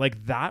this.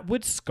 Like, that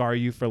would scar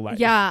you for life.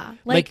 Yeah.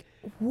 Like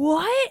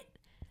what?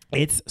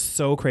 It's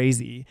so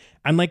crazy.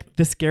 And like,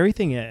 the scary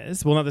thing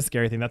is, well, not the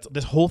scary thing,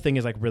 this whole thing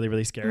is like really,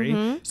 really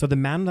scary. So the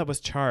man that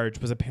was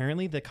charged was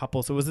apparently the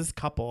couple. So it was this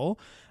couple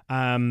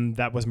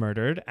that was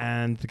murdered,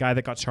 and the guy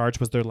that got charged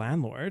was their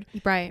landlord.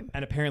 Right.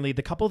 And apparently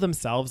the couple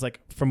themselves,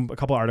 like from a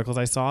couple articles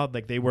I saw,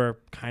 like they were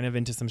kind of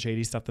into some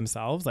shady stuff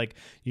themselves. Like,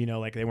 you know,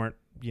 like they weren't,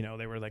 you know,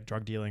 they were like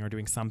drug dealing or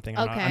doing something.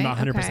 I'm not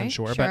 100%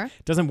 sure, but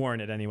it doesn't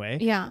warrant it anyway.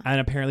 Yeah.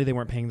 And apparently they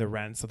weren't paying the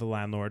rent. So the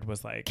landlord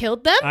was like,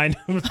 killed them? I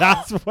know,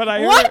 that's what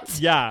I What? heard.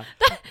 Yeah.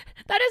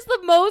 That is the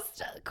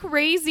most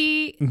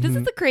crazy. This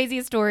is the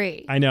craziest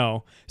story. I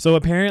know. So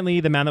apparently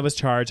the man that was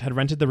charged had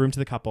rented the room to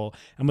the couple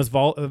and was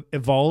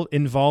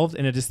involved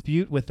in a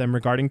dispute with them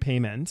regarding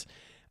payment.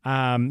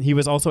 He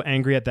was also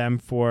angry at them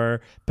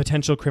for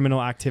potential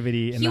criminal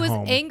activity in the home. He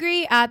was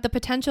angry at the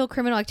potential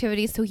criminal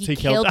activity, so he So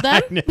killed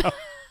them. I know.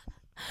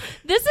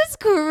 This is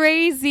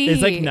crazy.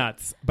 It's like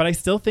nuts. But I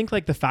still think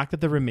like the fact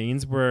that the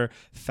remains were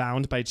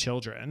found by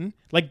children,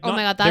 like Oh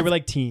my God, they were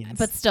like teens.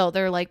 But still,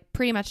 they're like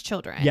pretty much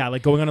children. Yeah,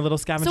 like going on a little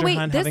scavenger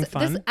hunt, having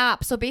fun. This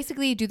app, so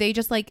basically do they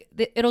just like,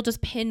 it'll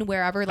just pin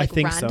wherever like I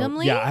think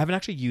randomly? So. Yeah, I haven't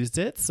actually used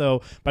it.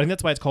 So, but I think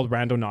that's why it's called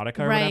Randonautica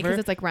or right, whatever. because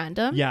it's like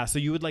random. Yeah, so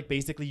you would like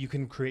basically you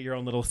can create your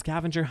own little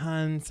scavenger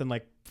hunts and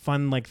like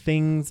fun like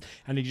things,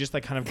 and you just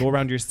like kind of go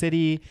around your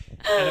city.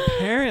 And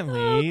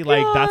apparently,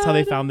 like that's how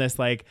they found this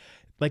like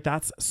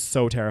that's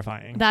so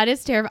terrifying. That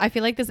is terrifying. I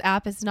feel like this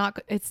app is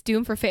it's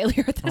doomed for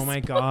failure at this Oh my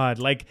point. God.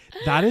 Like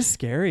that is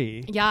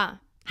scary. Yeah.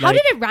 How Like-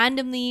 did it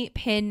randomly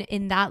pin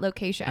in that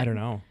location? I don't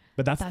know.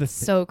 But that's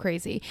so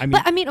crazy.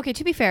 I mean, okay,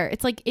 to be fair,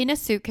 it's like in a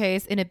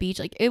suitcase in a beach,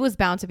 like it was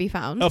bound to be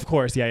found. Of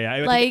course,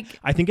 yeah.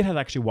 I think it had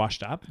actually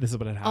washed up. This is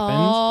what had happened.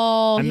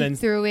 Oh, and he then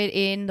threw it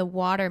in the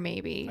water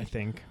maybe. I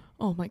think.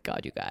 Oh my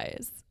God, you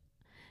guys.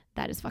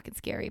 That is fucking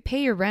scary.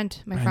 Pay your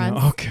rent, my I friends.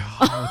 know. Oh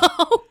God.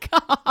 Oh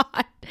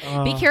God.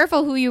 Be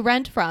careful who you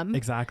rent from.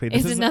 Exactly.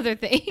 Is another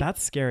thing.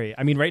 That's scary.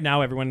 I mean, right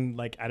now, everyone,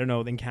 like, I don't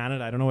know, in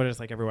Canada, I don't know what it's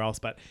like everywhere else,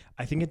 but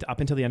I think up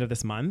until the end of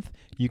this month,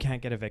 you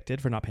can't get evicted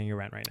for not paying your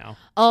rent right now.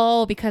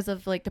 Oh, because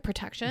of like the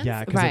protections?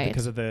 Yeah,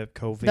 because of the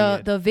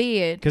COVID. The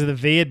vid. Because of the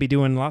vid be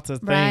doing lots of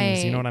things.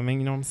 Right. You know what I mean?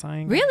 You know what I'm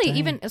saying? Really? Dang.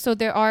 Even so,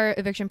 there are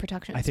eviction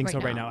protections. I think so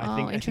right now. I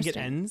think it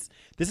interesting. ends.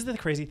 This is the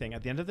crazy thing.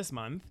 At the end of this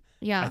month,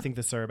 Yeah. I think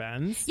the CERB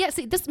ends. Yeah,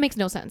 see, this makes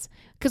no sense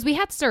because we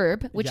had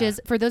CERB, which Yeah.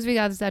 is, for those of you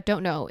guys that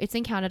don't know, it's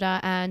in Canada.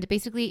 And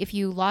basically, if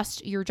you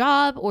lost your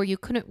job or you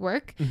couldn't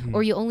work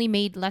or you only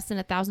made less than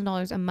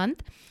 $1,000 a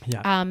month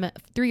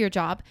through your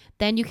job,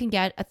 then you can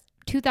get a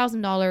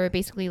 $2,000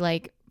 basically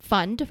like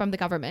fund from the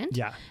government.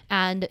 Yeah.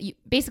 And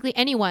basically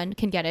anyone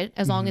can get it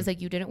as long as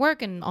like you didn't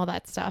work and all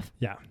that stuff.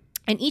 Yeah.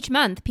 And each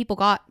month people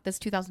got this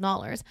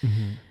 $2,000.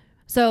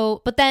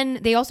 So, but then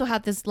they also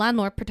had this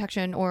landlord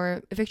protection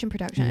or eviction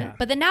protection. Yeah.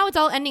 But then now it's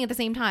all ending at the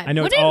same time. I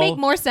know, Wouldn't it's it make all-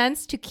 more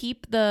sense to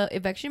keep the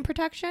eviction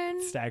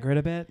protection? Stagger it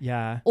a bit.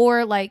 Yeah.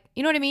 Or like,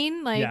 you know what I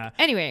mean? Like, Yeah.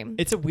 anyway.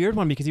 It's a weird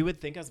one because you would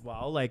think as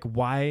well, like,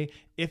 why,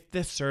 if the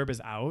CERB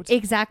is out,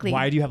 Exactly.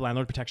 why do you have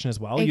landlord protection as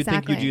well? You'd think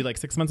Exactly. you do like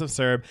 6 months of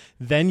CERB,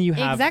 then you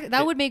have Exactly.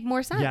 That would make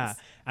more sense. Yeah,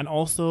 and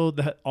also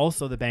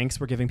the banks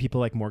were giving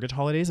people like mortgage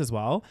holidays as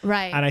well,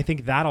 Right. And I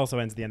think that also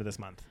ends at the end of this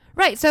month.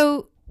 Right.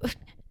 So,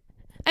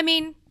 I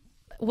mean,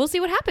 we'll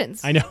see what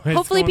happens. I know. it's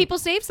Hopefully going- people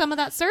save some of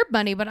that CERB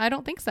money, but I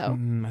don't think so.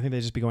 I think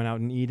they just be going out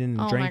and eating and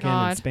Oh my drinking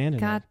God. and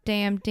spending. God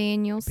damn,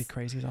 Daniels. Be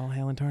crazy as all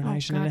hell and Oh,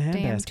 tarnation in a God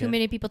damn. handbasket. Too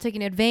many people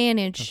taking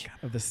advantage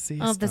of the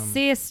system. of the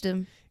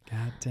system.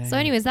 God dang. So,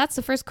 anyways, that's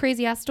the first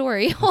crazy ass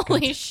story.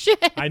 Holy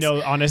shit. I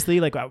know. Honestly,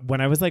 like when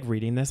I was like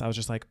reading this, I was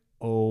just like,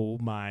 oh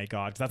my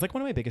God, 'cause that's like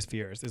one of my biggest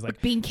fears is like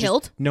Being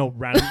killed? No,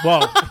 random.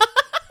 Whoa.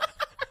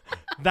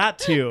 That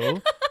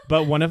too.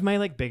 But one of my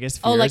like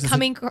biggest fears like is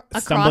coming across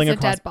stumbling a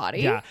dead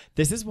body? Yeah.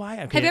 This is why.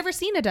 Okay. Have you ever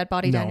seen a dead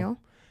body, No. Daniel?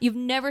 You've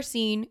never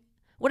seen.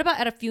 What about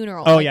at a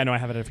funeral? Oh Like, yeah, no, I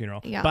have it at a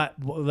funeral. Yeah. But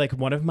like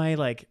one of my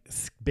like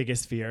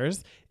biggest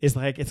fears is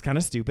like it's kind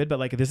of stupid, but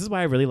like this is why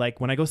I really like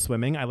when I go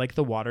swimming, I like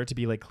the water to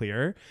be like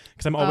clear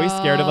because I'm always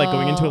scared of like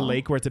going into a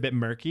lake where it's a bit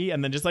murky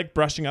and then just like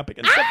brushing up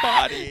against the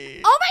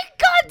body. Oh my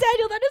God,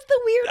 Daniel, that is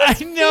the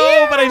weirdest I know,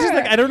 fear. but I just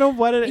like I don't know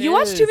what it is. You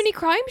watch too many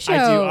crime shows.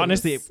 I do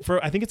honestly.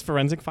 I think it's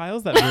Forensic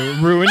Files that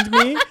ruined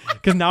me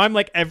because now I'm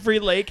like every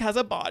lake has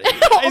a body.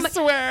 I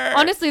swear.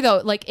 Honestly,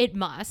 though, like it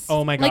must.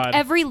 Oh my Like God.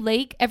 every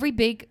lake, every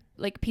big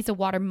like piece of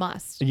water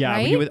must. Yeah,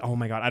 right? oh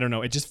my God, I don't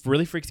know. It just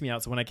really freaks me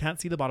out. So when I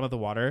can't see the bottom of the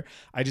water,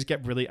 I just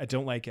get I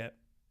don't like it.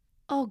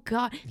 Oh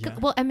God. Yeah.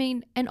 Well, I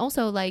mean, and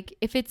also like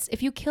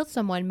if you killed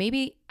someone,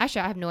 maybe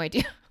actually I have no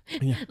idea.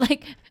 Yeah.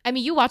 Like, I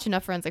mean, you watch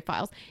enough Forensic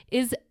Files.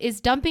 Is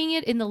dumping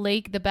it in the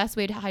lake the best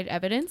way to hide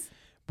evidence?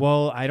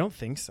 Well, I don't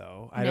think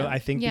so. No. I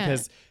think Yeah.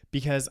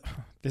 because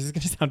this is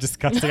going to sound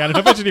disgusting. I don't know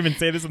if I should even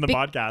say this in the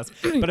podcast,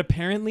 but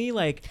apparently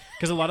like,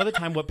 because a lot of the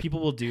time what people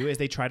will do is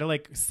they try to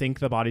like sink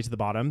the body to the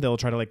bottom. They'll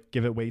try to like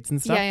give it weights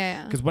and stuff.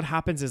 Yeah. Because what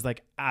happens is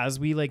like, as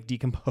we like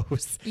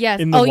decompose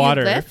Yes. in the Oh, you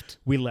water, lift?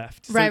 we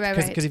lift. So, Right.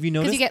 Because if you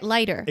notice, you get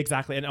lighter.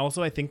 exactly. And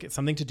also I think it's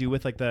something to do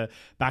with like the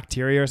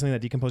bacteria or something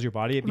that decompose your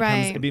body. It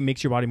becomes, Right. it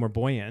makes your body more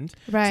buoyant.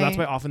 Right. So that's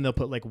why often they'll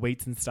put like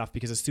weights and stuff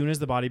because as soon as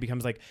the body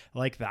becomes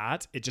like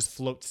that, it just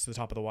floats to the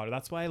top of the water.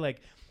 That's why like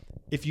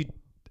if you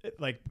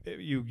like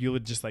you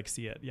would just like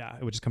see it. Yeah,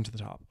 it would just come to the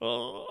top.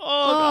 Oh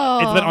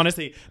God. It's, but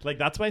honestly, like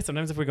that's why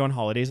sometimes if we go on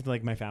holidays with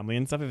like my family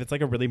and stuff, if it's like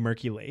a really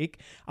murky lake,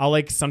 I'll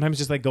like sometimes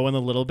just like go in a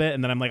little bit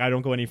and then I'm like I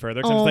don't go any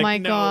further. 'Cause I'm Oh just like, my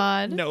no,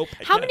 God. Nope.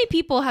 How many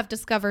people have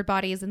discovered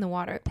bodies in the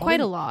water? Quite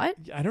a lot.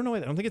 I don't know.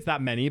 I don't think it's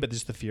that many, but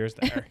just the fears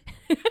there.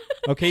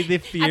 Okay, the I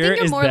fear think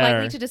you're is more there.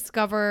 likely to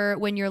discover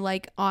when you're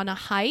like on a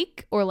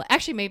hike or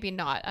actually maybe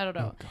not. I don't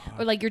know.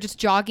 Or like you're just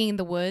jogging in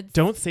the woods.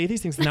 Don't say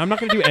these things. Now I'm not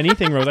going to do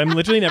anything, Rose. I'm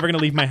literally never going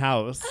to leave my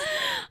house.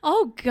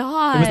 Oh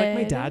God. It was like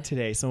my dad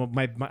today. So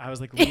I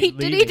was like,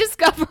 Did he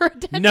discover a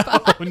dead No,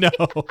 body?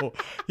 no.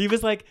 He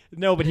was like,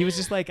 no, but he was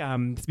just like,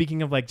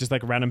 speaking of like just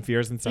like random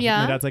fears and stuff.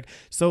 Yeah. My dad's like,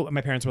 so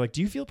my parents were like,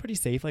 do you feel pretty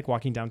safe like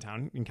walking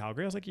downtown in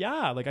Calgary? I was like,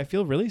 yeah, like I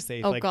feel really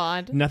safe. Oh like,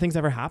 God. nothing's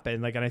ever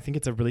happened. Like, and I think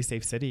it's a really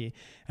safe city.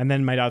 And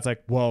then my dad's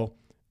like, well,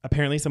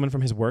 apparently someone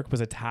from his work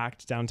was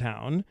attacked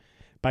downtown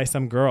by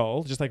some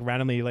girl, just like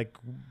randomly like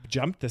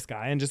jumped this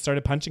guy and just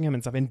started punching him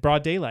and stuff in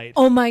broad daylight.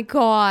 Oh my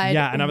God.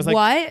 Yeah, and I was like,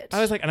 what?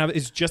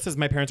 It's just as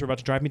my parents were about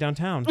to drive me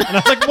downtown. And I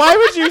was like, why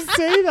would you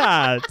say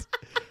that?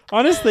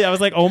 Honestly, I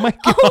was like, oh my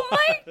God. Oh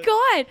my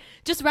God.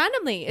 Just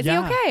randomly. Is he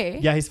okay?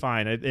 Yeah, he's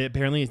fine.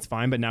 Apparently it's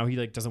fine, but now he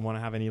like doesn't want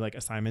to have any like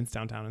assignments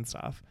downtown and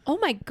stuff. Oh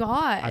my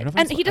God. I don't know if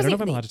and he I don't doesn't know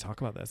if I'm even, allowed to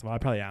talk about this. Well, I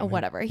probably am. oh,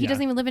 whatever. He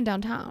doesn't even live in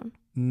downtown.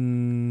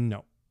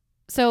 No.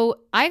 So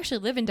I actually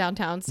live in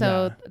downtown.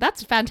 So Yeah.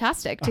 that's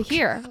fantastic to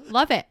hear.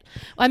 Love it.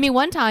 I mean,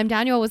 one time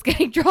Daniel was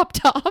getting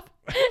dropped off.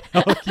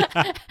 Oh,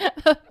 yeah.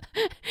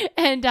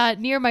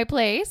 And near my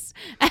place,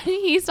 and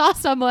he saw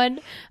someone.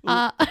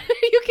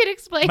 You can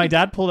explain. My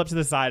dad pulled up to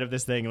the side of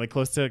this thing, like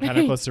close to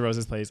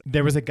Rose's place.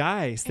 There was a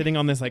guy sitting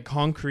on this like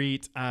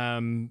concrete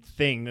thing.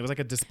 It was like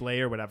a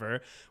display or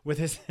whatever, with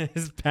his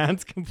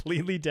pants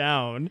completely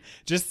down.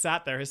 Just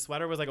sat there. His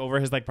sweater was like over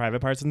his like private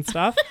parts and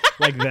stuff,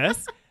 like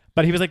this.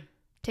 But he was like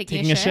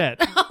taking a shit.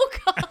 Oh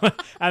God.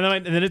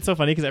 and then it's so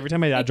funny because every time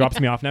my dad drops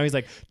me off now, he's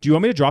like, "Do you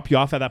want me to drop you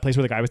off at that place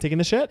where the guy was taking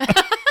the shit?"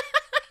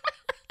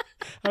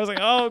 I was like,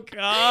 "Oh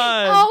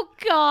God." Oh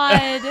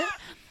God.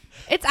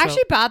 It's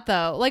actually bad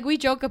though. Like we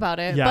joke about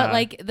it, Yeah. but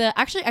like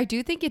I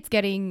do think it's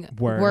getting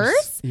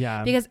worse.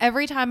 Yeah. Because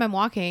every time I'm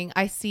walking,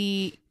 I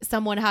see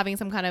someone having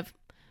some kind of,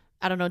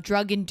 I don't know,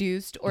 drug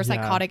induced or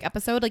psychotic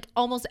episode. Like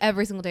almost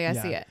every single day I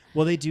see it.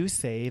 Well, they do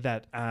say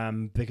that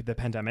the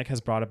pandemic has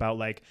brought about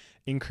like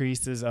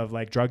increases of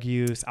like drug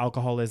use,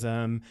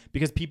 alcoholism,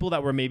 because people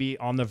that were maybe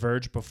on the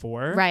verge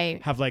before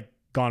have like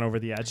gone over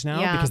the edge now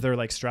because they're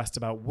like stressed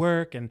about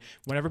work. And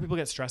whenever people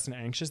get stressed and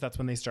anxious, that's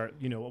when they start,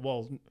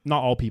 well,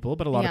 not all people,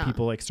 but a lot of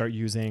people like start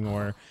using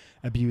or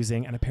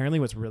abusing. And apparently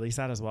what's really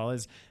sad as well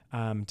is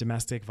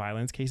domestic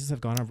violence cases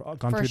have gone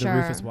through the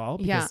roof as well,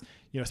 because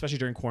especially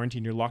during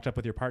quarantine, you're locked up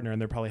with your partner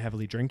and they're probably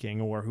heavily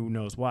drinking or who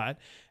knows what.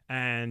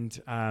 And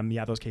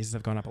those cases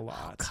have gone up a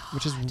lot,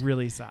 which is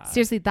really sad.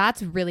 Seriously,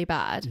 that's really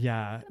bad.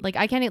 Yeah. Like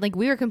I can't, like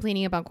we were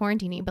complaining about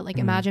quarantining, but like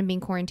imagine being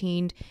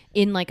quarantined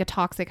in like a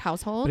toxic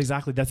household. But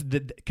exactly. That's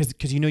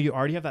because you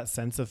already have that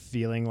sense of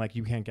feeling like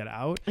you can't get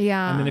out.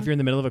 Yeah. And then if you're in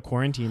the middle of a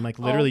quarantine, like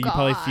literally you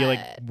probably feel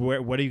like,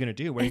 what are you going to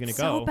do? Where are you going to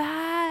go? So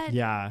bad.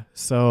 Yeah.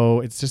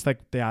 So it's just like,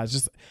 it's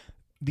just,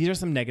 these are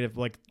some negative,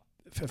 like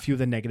a few of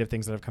the negative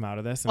things that have come out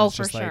of this. And it's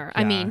for just sure. Like,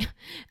 I mean,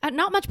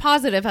 not much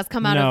positive has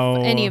come out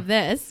of any of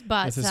this,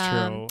 but this is true.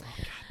 Oh,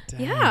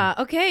 yeah.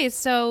 Okay.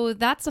 So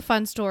that's a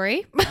fun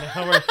story.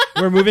 Now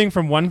we're moving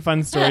from one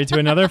fun story to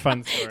another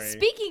fun story.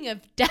 Speaking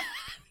of death,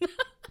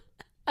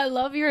 I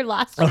love your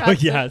last. Oh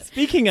yeah.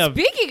 Speaking of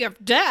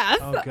death.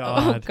 Oh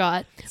God. Oh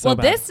God. So well,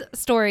 bad. this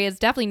story is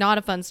definitely not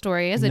a fun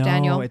story, is it,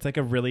 Daniel? It's like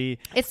a really.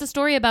 It's the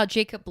story about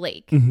Jacob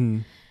Blake. Mm-hmm.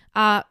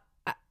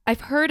 I've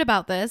heard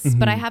about this,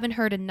 but I haven't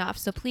heard enough.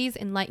 So please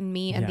enlighten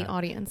me and the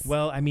audience.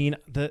 Well, I mean,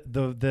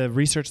 the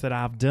research that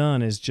I've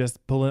done is just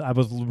I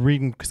was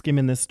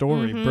skimming this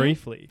story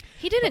briefly.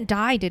 He didn't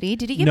die, did he?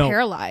 Did he get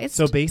paralyzed?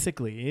 So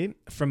basically,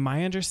 from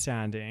my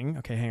understanding,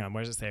 okay, hang on,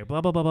 where does it say? Blah,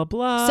 blah, blah, blah,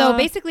 blah. So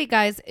basically,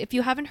 guys, if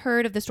you haven't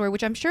heard of the story,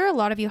 which I'm sure a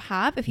lot of you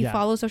have, if you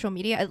follow social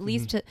media, at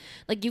least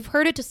like you've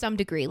heard it to some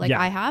degree, like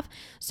I have.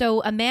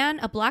 So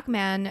a black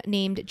man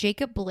named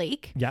Jacob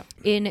Blake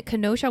in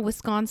Kenosha,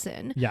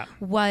 Wisconsin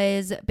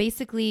was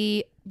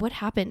basically, what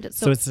happened?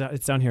 So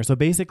it's down here. So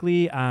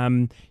basically,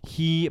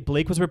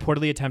 Blake was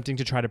reportedly attempting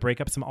to try to break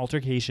up some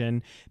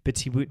altercation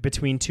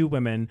between two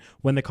women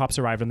when the cops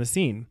arrived on the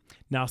scene.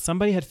 Now,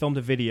 somebody had filmed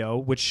a video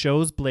which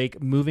shows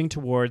Blake moving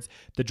towards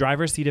the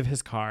driver's seat of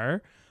his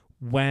car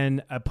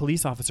when a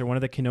police officer, one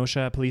of the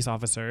Kenosha police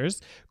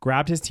officers,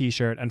 grabbed his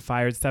t-shirt and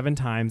fired 7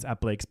 times at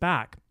Blake's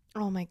back.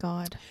 Oh my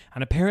God.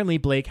 And apparently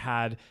Blake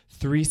had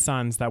 3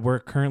 sons that were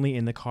currently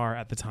in the car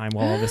at the time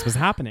while all this was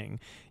happening.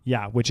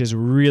 Yeah, which is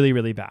really,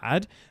 really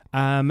bad.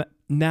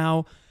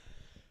 Now,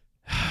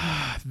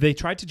 they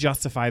tried to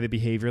justify the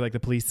behavior. Like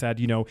the police said,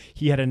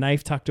 he had a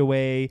knife tucked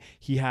away.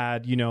 He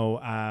had,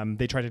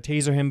 they tried to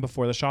taser him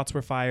before the shots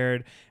were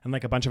fired and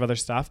like a bunch of other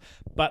stuff.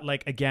 But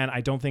like, again,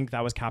 I don't think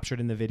that was captured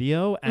in the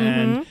video.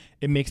 And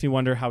it makes me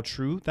wonder how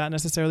true that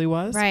necessarily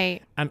was.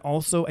 Right. And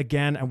also,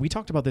 again, and we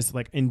talked about this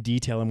like in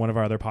detail in one of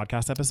our other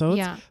podcast episodes.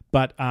 Yeah.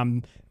 But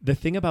the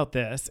thing about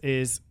this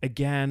is,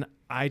 again,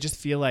 I just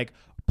feel like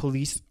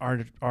police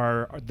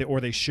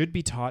they should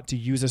be taught to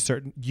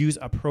use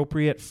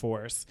appropriate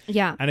force.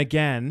 Yeah. And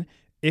again,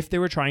 if they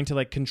were trying to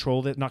like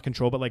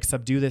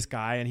subdue this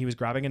guy and he was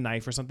grabbing a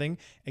knife or something,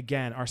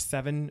 again, are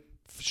 7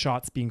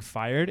 shots being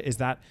fired, is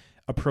that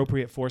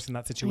appropriate force in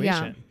that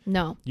situation.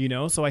 No. You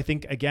know, so I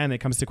think again it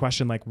comes to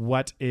question like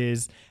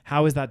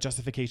how is that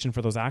justification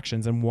for those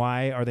actions, and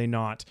why are they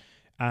not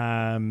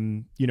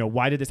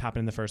why did this happen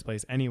in the first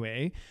place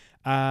anyway?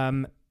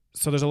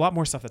 So there's a lot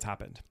more stuff that's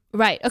happened.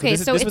 Right. Okay.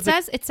 So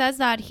it says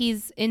that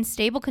he's in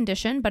stable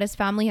condition, but his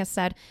family has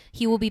said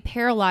he will be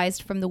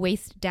paralyzed from the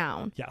waist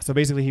down. Yeah. So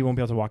basically, he won't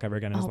be able to walk ever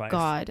again in his life. Oh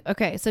God.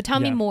 Okay. So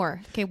tell me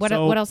more. Okay. What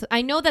else?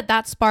 I know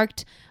that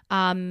sparked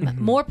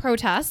more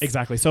protests.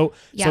 Exactly. So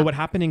what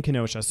happened in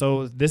Kenosha?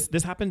 So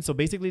this happened. So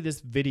basically,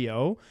 this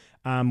video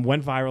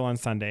went viral on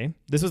Sunday.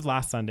 This was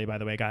last Sunday, by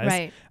the way, guys.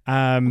 Right.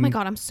 Oh my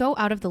God, I'm so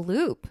out of the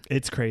loop.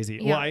 It's crazy.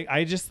 Yeah. Well,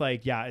 I just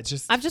it's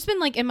just I've just been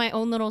like in my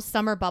own little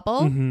summer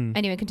bubble.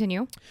 Anyway,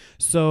 continue.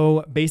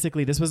 So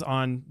basically, this was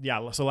on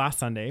last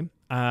Sunday,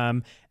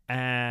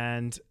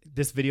 and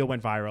this video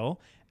went viral,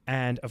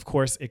 and of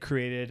course, it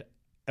created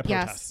a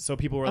protest. Yes, so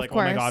people were like, "Oh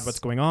my God, what's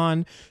going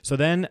on?" So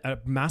then a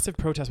massive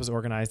protest was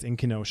organized in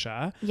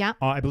Kenosha. Yeah,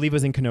 I believe it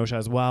was in Kenosha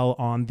as well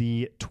on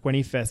the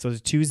 25th. So it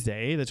was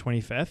Tuesday, the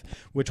 25th,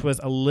 which was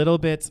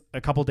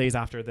a couple days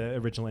after the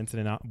original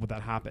incident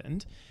that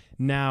happened.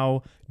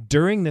 Now,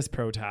 during this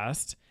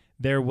protest,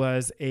 there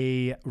was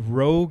a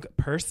rogue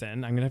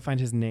person. I'm going to find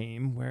his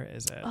name. Where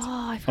is it?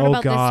 Oh, I've heard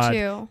about this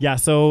too. Yeah.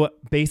 So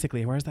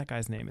basically, where's that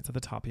guy's name? It's at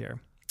the top here.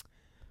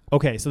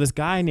 Okay. So this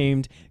guy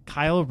named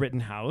Kyle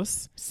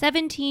Rittenhouse,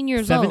 17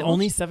 years old.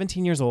 Only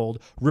 17 years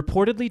old,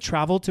 reportedly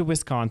traveled to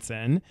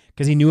Wisconsin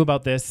because he knew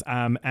about this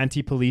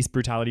anti-police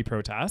brutality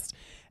protest,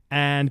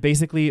 and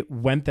basically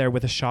went there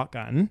with a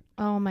shotgun.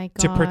 Oh my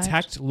God. To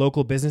protect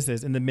local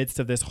businesses in the midst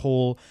of this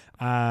whole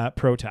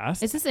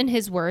protest. Is this in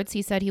his words?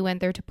 He said he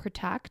went there to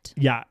protect?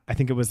 Yeah, I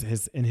think it was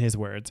in his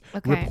words,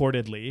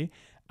 reportedly.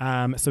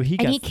 So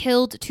he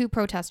killed 2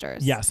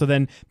 protesters. Yeah, so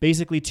then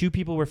basically 2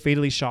 people were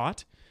fatally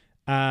shot,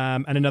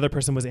 and another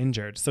person was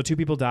injured. So 2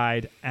 people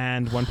died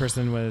and 1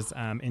 person was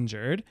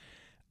injured.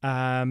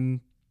 Yeah,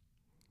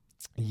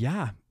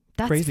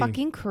 that's crazy.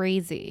 Fucking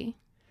crazy.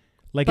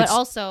 But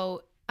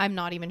also, I'm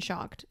not even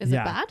shocked. Is it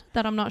bad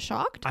that I'm not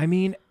shocked? I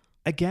mean,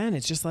 again,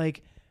 it's just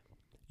like,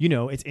 we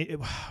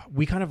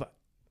kind of,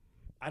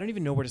 I don't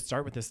even know where to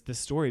start with this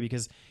story,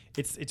 because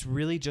it's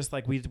really just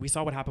like we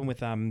saw what happened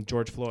with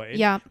George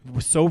Floyd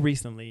so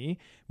recently,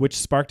 which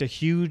sparked a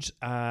huge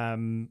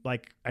uptick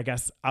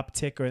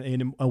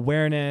in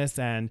awareness,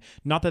 and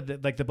not that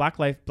the Black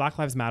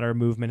Lives Matter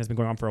movement has been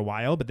going on for a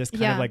while, but this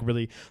kind of like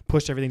really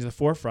pushed everything to the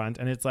forefront.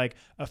 And it's like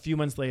a few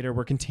months later,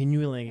 we're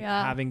continuing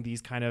having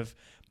these kind of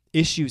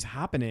issues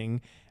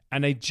happening,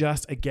 and I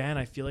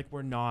feel like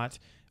we're not,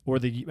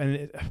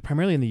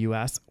 primarily in the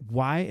US,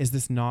 why is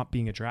this not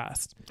being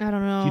addressed? I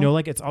don't know.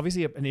 It's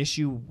obviously an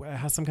issue, it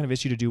has some kind of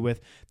issue to do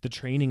with the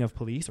training of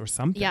police or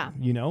something.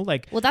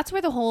 Well, that's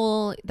where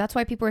that's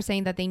why people are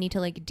saying that they need to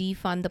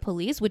defund the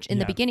police, which in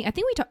the beginning, I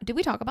think did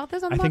we talk about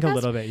this on the podcast? I think a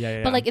little bit,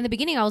 yeah. But in the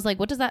beginning, I was like,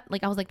 what does that,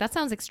 I was like, that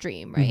sounds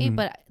extreme, right?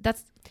 But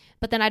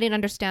then I didn't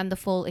understand the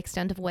full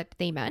extent of what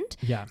they meant.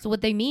 Yeah. So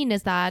what they mean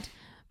is that,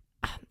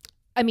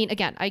 I mean,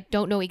 again, I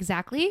don't know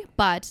exactly,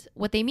 but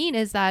what they mean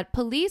is that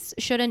police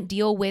shouldn't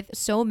deal with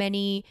so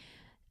many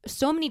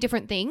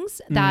different things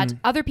that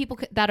other people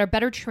that are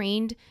better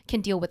trained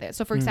can deal with it.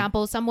 So for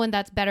example, someone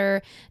that's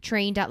better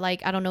trained at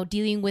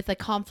dealing with a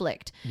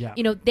conflict,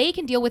 they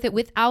can deal with it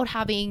without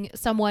having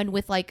someone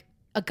with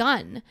a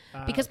gun,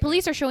 because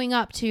police are showing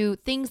up to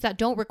things that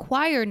don't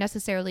require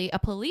necessarily a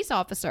police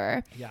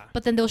officer,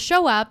 but then they'll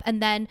show up,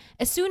 and then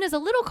as soon as a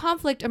little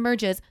conflict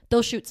emerges,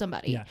 they'll shoot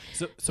somebody.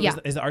 So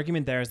is the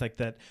argument there is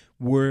that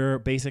we're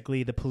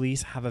basically, the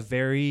police have a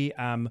very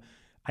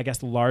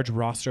large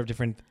roster of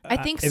different I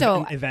think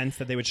so events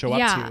that they would show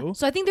up to.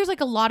 So I think there's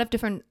a lot of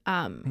different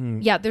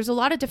there's a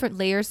lot of different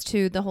layers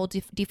to the whole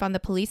defund the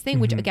police thing,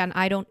 which again,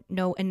 I don't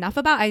know enough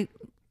about.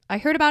 I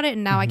heard about it,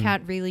 and now I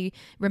can't really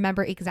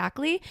remember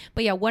exactly.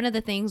 But one of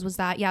the things was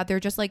that, they're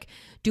just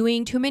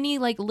doing too many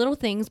little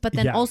things, but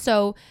then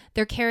also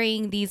they're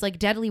carrying these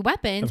deadly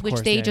weapons, which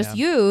they just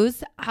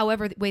use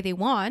however way they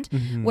want.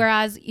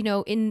 Whereas,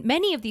 in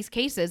many of these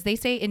cases, they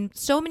say in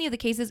so many of the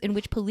cases in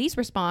which police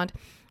respond,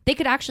 they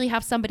could actually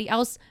have somebody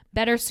else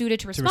better suited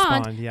to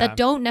respond that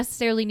don't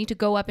necessarily need to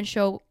go up and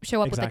show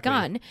up with a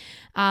gun.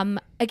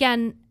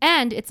 Again,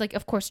 and it's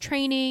of course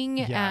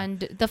training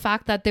and the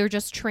fact that they're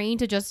just trained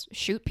to just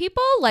shoot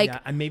people.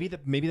 And maybe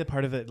the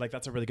part of it,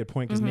 that's a really good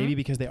point, because maybe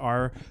because they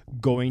are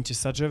going to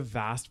such a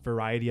vast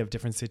variety of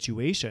different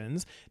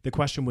situations, the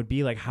question would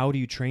be how do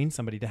you train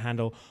somebody to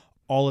handle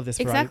all of this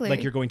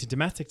variety? You're going to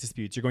domestic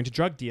disputes, you're going to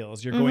drug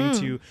deals, you're going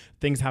to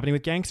things happening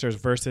with gangsters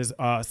versus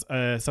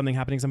something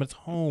happening in someone's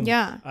home,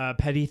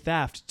 petty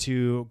theft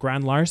to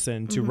grand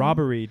larceny to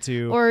robbery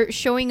or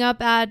showing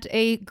up at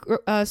a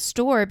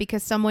store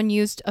because someone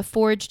used a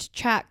forged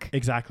check.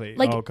 Exactly.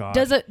 Oh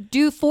God.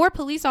 Do 4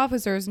 police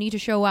officers need to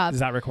show up? Is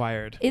that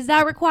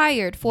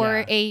required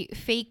for a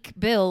fake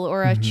bill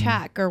or a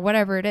check or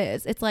whatever it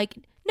is? It's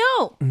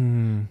no.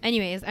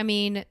 Anyways,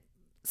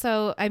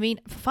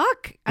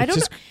 fuck. I don't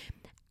know.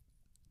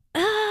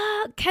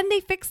 Can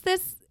they fix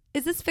this?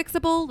 Is this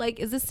fixable?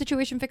 Is this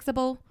situation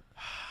fixable?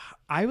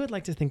 I would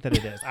like to think that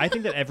it is. I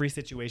think that every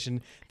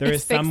situation there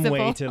It's is some way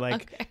fixable. to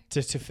like Okay.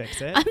 to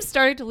fix it. I'm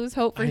starting to lose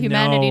hope for I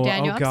humanity, know.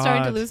 Daniel. Oh, I'm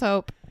starting to God. lose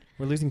hope.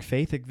 We're losing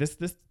faith. Like, this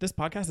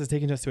podcast is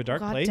taking us to a dark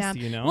God place, damn.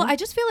 you know? Well, I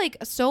just feel like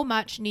so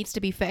much needs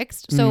to be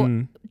fixed. So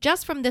Mhm.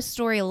 just from this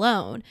story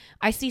alone,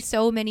 I see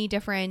so many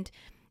different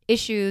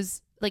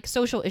issues, like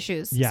social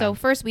issues. Yeah. So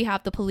first we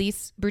have the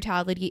police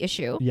brutality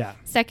issue. Yeah.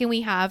 Second,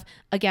 we have,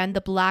 again,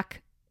 the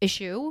black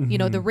issue, you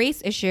know, the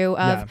race issue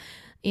of, Yeah.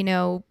 you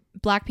know,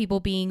 black people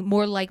being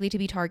more likely to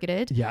be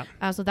targeted. Yeah.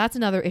 So that's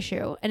another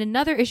issue. And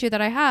another issue that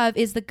I have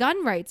is the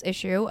gun rights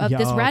issue of Yeah,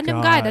 this oh,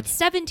 random guy God. that's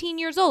 17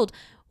 years old.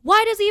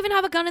 Why does he even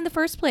have a gun in the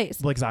first place?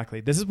 Well,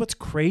 exactly. This is what's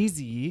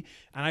crazy.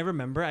 And I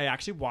remember I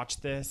actually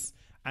watched this,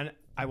 and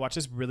I watched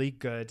this really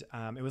good.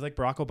 It was like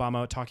Barack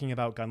Obama talking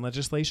about gun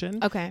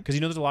legislation. Okay. Because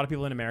you know, there's a lot of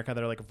people in America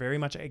that are like very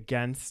much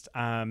against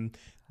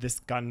this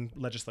gun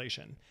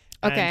legislation.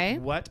 Okay.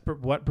 And what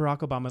Barack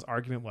Obama's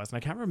argument was, and I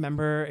can't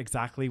remember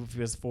exactly if he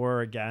was for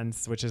or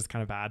against, which is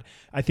kind of bad.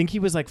 I think he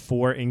was like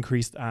for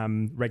increased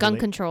Gun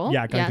control?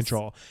 Yeah, gun Yes.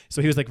 control.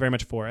 So he was like very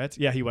much for it.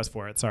 Yeah, he was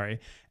for it. Sorry.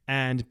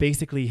 And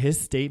basically his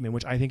statement,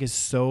 which I think is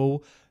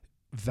so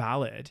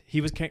valid, he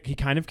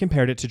kind of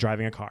compared it to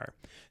driving a car.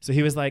 So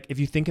he was like, if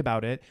you think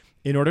about it,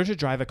 in order to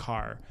drive a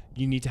car,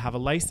 you need to have a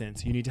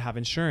license, you need to have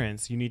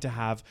insurance, you need to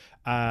have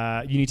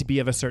you need to be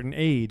of a certain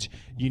age,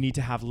 you need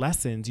to have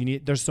lessons,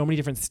 there's so many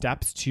different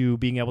steps to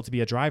being able to be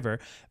a driver,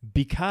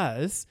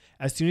 because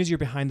as soon as you're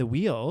behind the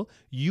wheel,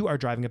 you are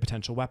driving a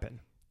potential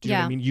weapon. Do you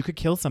know what I mean? You could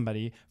kill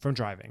somebody from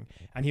driving.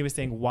 And he was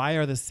saying, why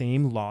are the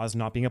same laws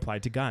not being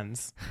applied to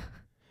guns?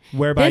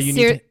 Whereby you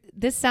need to...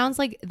 This sounds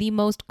like the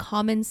most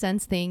common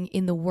sense thing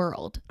in the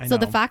world. I So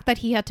the know. fact that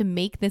he had to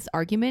make this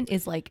argument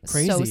is like so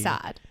Crazy.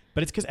 sad.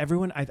 But it's because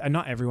everyone,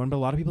 not everyone, but a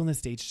lot of people in the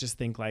States just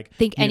think like...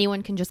 Think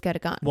anyone can just get a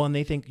gun. Well, and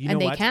they think, you know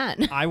And they what?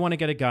 can. I want to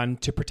get a gun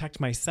to protect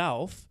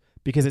myself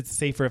because it's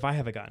safer if I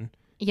have a gun.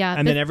 Yeah.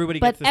 And then everybody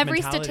gets this every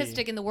mentality.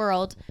 statistic in the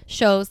world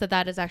shows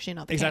that is actually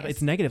not the Exactly. case.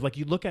 It's negative. Like,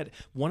 you look at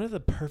one of the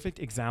perfect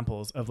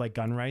examples of like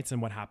gun rights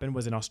and what happened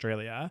was in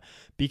Australia,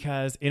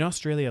 because in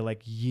Australia,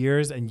 like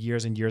years and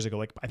years and years ago,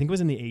 like I think it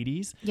was in the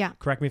 80s. Yeah.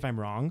 Correct me if I'm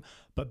wrong,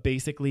 but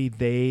basically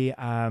they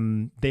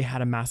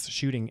had a mass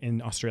shooting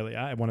in Australia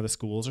at one of the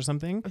schools or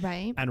something.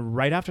 Right. And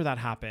right after that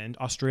happened,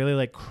 Australia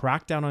like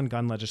cracked down on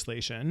gun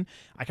legislation.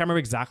 I can't remember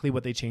exactly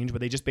what they changed, but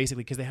they just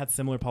basically, because they had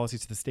similar policies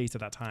to the States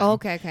at that time. Oh,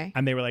 okay.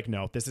 And they were like,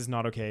 no, this is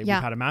not okay. Yeah.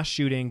 We've had a mass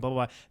shooting, blah,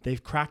 blah, blah.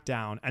 They've cracked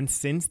down. And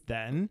since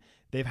then,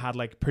 they've had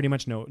like pretty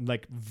much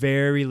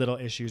very little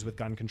issues with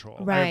gun control,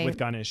 Right. with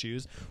gun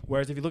issues.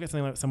 Whereas if you look at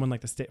something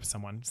like the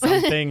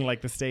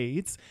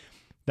States,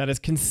 that is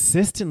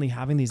consistently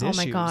having these issues.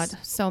 Oh my God.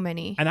 So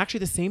many. And actually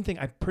the same thing,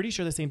 I'm pretty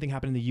sure the same thing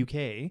happened in the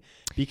UK,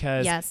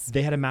 because Yes.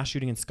 they had a mass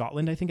shooting in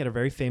Scotland, I think, at a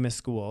very famous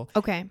school.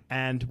 Okay.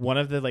 And one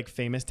of the like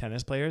famous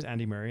tennis players,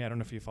 Andy Murray, I don't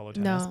know if you follow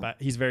tennis, No. but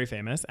he's very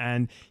famous.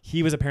 And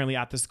he was apparently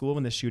at the school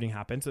when the shooting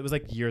happened. So it was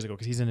like years ago,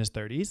 because he's in his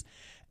 30s.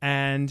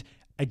 And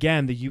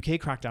again, the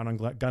UK cracked down on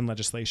gun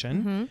legislation.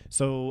 Mm-hmm.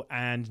 So,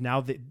 and now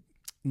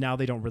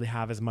they don't really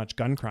have as much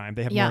gun crime.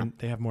 They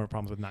have more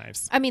problems with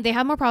knives. I mean, they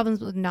have more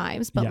problems with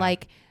knives, but Yeah.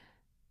 like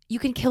you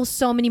can kill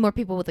so many more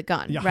people with a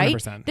gun, Yeah, right?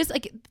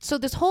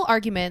 100%. This whole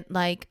argument,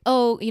 like,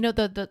 oh, you know,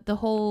 the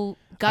whole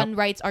gun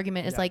rights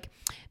argument is Yeah. like,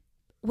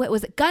 what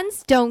was it?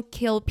 Guns don't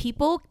kill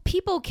people.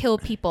 People kill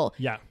people.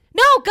 Yeah.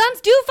 No,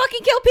 guns do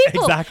fucking kill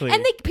people. Exactly.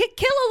 And they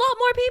kill a lot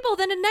more people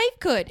than a knife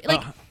could.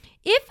 Like,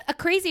 if a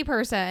crazy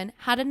person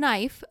had a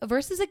knife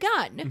versus a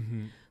gun,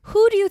 Mm-hmm.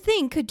 who do you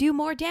think could do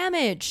more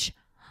damage?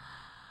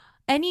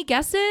 Any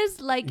guesses?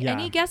 Like, Yeah.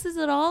 any guesses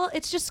at all?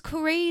 It's just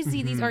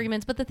crazy, these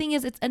arguments. But the thing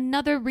is, it's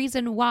another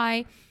reason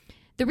why,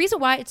 the reason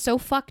why it's so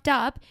fucked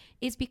up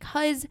is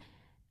because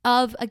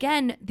of,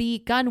 again,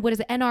 the gun, what is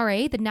it,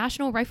 NRA, the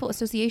National Rifle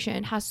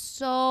Association, has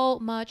so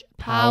much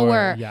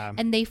power. Yeah.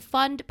 And they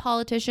fund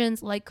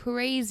politicians like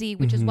crazy,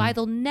 which is why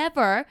they'll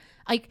never,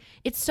 like,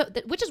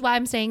 which is why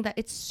I'm saying that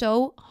it's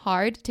so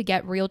hard to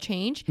get real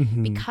change,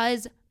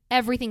 because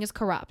everything is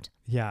corrupt.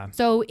 Yeah.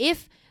 So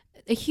if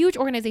a huge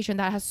organization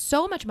that has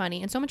so much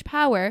money and so much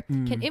power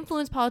can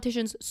influence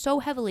politicians so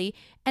heavily,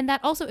 and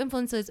that also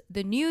influences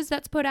the news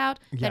that's put out,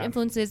 that Yeah.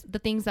 influences the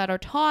things that are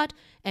taught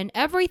and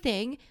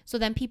everything, so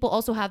then people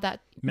also have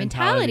that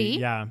mentality.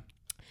 Yeah.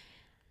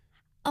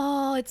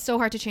 Oh, it's so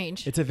hard to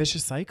change. It's a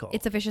vicious cycle.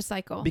 It's a vicious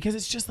cycle. Because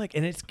it's just like,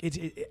 and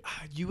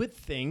you would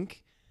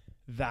think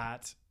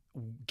that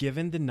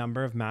given the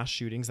number of mass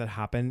shootings that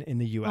happen in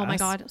the US, Oh my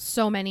God,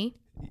 so many.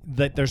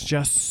 that there's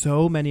just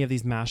so many of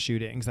these mass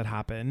shootings that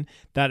happen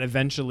that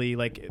eventually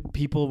like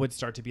people would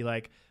start to be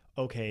like,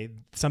 okay,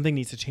 something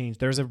needs to change.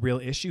 There's a real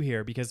issue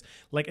here, because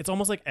like it's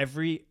almost like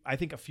I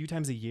think a few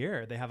times a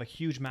year they have a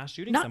huge mass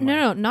shooting somewhere.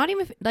 No, not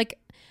even like,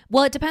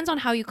 well, it depends on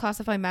how you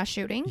classify mass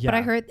shooting, but I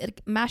Yeah. heard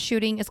like, mass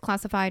shooting is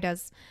classified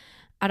as,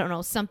 I don't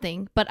know,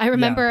 something, but I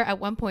remember at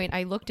one point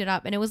I looked it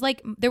up and it was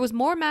like there was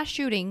more mass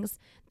shootings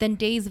than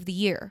days of the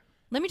year.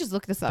 Let me just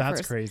look this up That's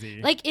first.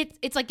 crazy. Like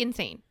it's like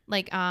insane.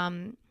 Like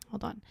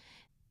hold on.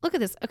 look at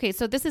this. Okay,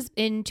 so this is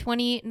in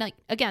 20, like,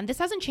 again, this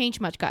hasn't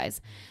changed much,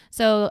 guys.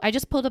 So I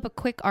just pulled up a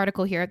quick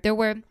article here. There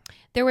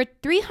were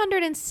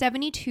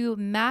 372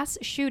 mass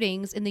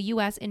shootings in the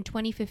US in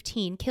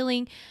 2015,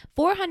 killing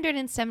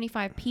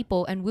 475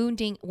 people and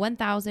wounding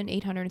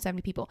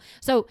 1,870 people.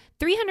 So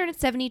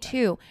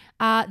 372,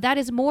 that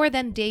is more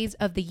than days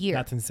of the year.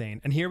 That's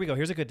insane. And here we go.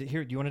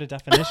 Here, you wanted a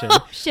definition.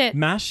 Oh, shit.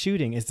 Mass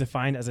shooting is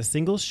defined as a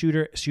single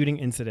shooting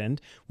incident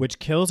which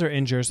kills or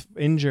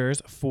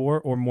injures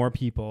 4 or more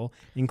people,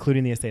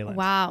 including the assailant.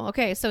 Wow.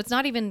 Okay. So it's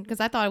not even, because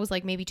I thought it was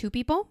like maybe 2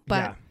 people, but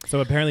yeah. So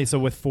apparently,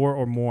 with 4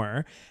 or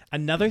more.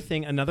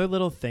 Another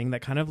little thing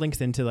that kind of links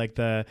into like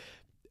what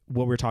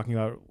we were talking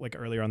about like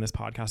earlier on this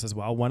podcast as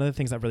well. One of the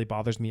things that really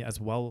bothers me as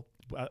well,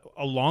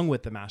 along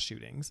with the mass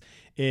shootings,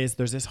 is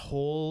there's this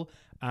whole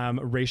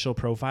racial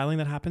profiling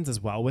that happens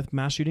as well with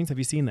mass shootings. Have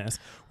you seen this?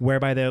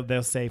 Whereby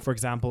they'll say, for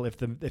example, if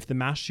the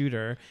mass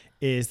shooter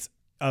is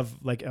of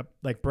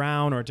like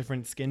brown or a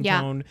different skin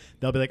tone,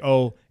 they'll be like,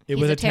 oh, it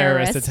was a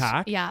terrorist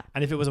attack. Yeah.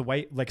 And if it was a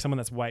white, like someone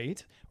that's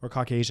white or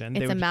Caucasian,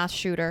 it's a mass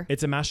shooter.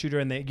 It's a mass shooter,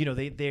 and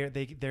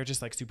they're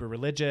just like super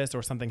religious,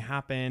 or something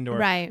happened, or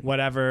right.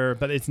 whatever.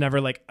 But it's never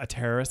like a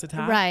terrorist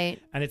attack, right?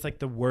 And it's like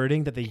the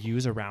wording that they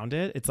use around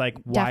it. It's like,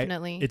 why?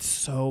 Definitely, it's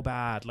so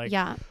bad. Like,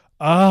 yeah.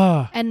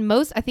 And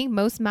I think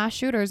most mass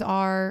shooters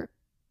are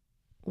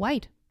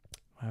white.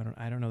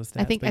 I don't know the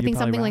stats. I think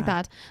something like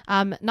that.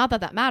 Not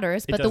that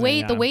matters, but the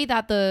way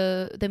that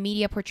the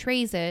media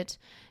portrays it,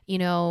 you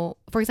know,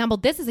 for example,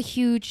 this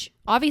is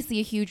obviously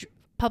a huge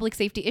public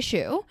safety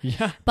issue.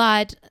 Yeah.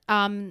 But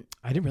I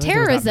didn't realize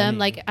terrorism,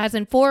 like as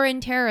in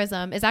foreign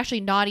terrorism, is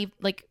actually not even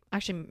like,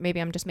 actually maybe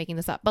I'm just making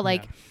this up, but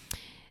like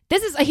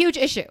this is a huge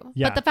issue.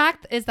 Yeah. But the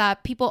fact is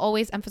that people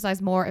always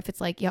emphasize more if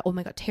it's like, oh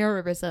my God,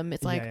 terrorism.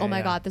 It's like, oh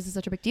my God, this is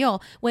such a big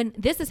deal. When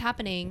this is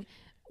happening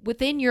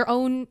within your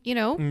own,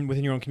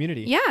 within your own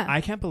community. Yeah.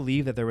 I can't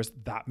believe that there was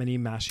that many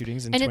mass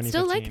shootings in 2015. And it's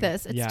still like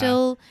this.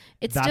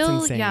 It's That's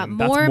still insane.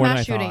 more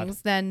mass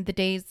shootings than the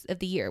days of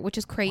the year, which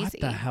is crazy.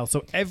 What the hell?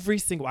 So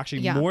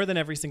more than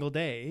every single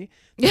day,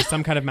 there's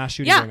some kind of mass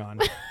shooting going on.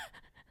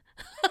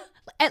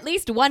 At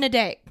least one a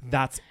day.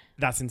 That's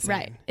insane.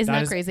 Right. Isn't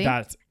that crazy?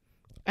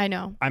 I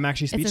know. I'm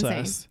actually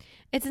speechless.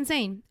 It's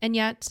insane. And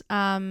yet,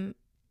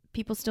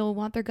 people still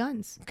want their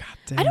guns. God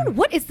damn. I don't know.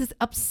 What is this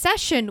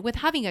obsession with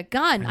having a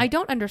gun? I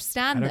don't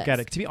understand this. I don't get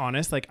it. To be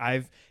honest, like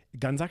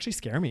guns actually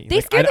scare me. They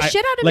scare the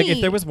shit out of me. Like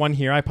if there was one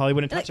here, I probably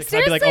wouldn't touch it. Because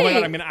I'd be like, oh my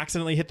God, I'm going to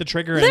accidentally hit the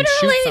trigger and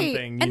shoot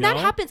something. And that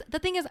happens. The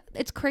thing is,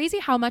 it's crazy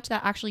how much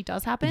that actually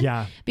does happen.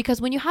 Yeah.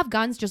 Because when you have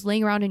guns just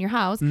laying around in your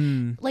house,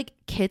 like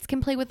kids can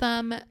play with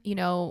them,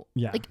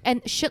 like,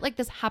 and shit like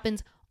this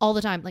happens all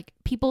the time. Like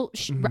people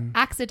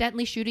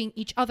accidentally shooting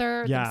each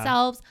other,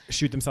 themselves.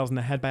 Shoot themselves in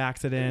the head by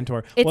accident,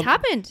 or it's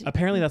happened.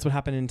 Apparently that's what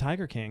happened in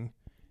Tiger King.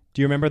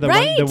 Do you remember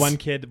the one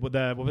kid with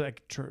what was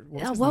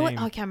his name?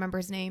 I can't remember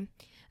his name.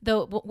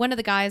 One of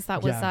the guys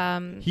that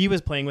was he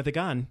was playing with a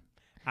gun,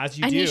 as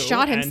you do, he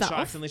shot himself. And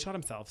accidentally shot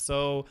himself.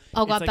 So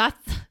oh God, like,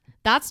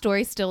 that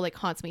story still like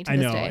haunts me to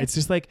this day. It's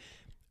just like,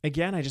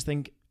 again, I just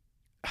think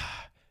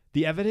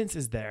the evidence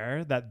is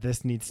there that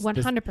this needs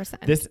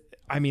 100%. This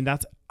I mean,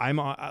 I'm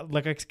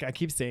like I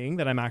keep saying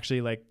that I'm actually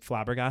like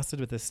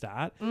flabbergasted with this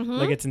stat.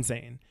 Like it's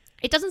insane.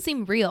 It doesn't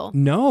seem real.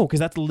 No, because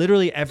that's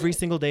literally every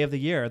single day of the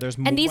year. There's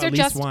and these are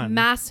just one.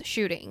 Mass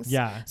shootings.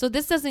 Yeah. So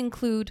this does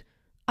include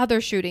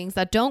other shootings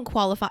that don't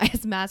qualify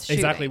as mass shootings.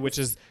 Exactly, which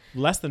is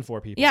less than 4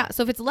 people. Yeah.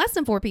 So if it's less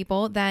than 4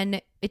 people, then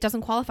it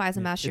doesn't qualify as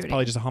a mass shooting. It's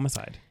probably just a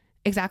homicide.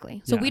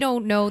 Exactly. So we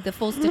don't know the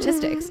full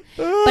statistics,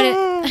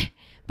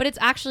 but it's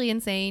actually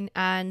insane.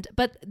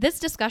 But these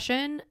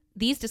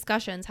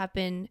discussions have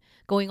been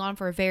going on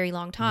for a very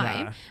long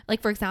time. Yeah.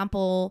 Like for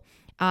example,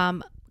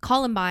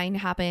 Columbine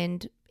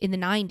happened in the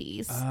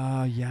 90s.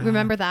 Yeah.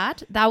 Remember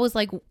that? That was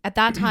like at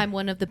that time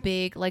one of the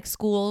big like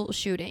school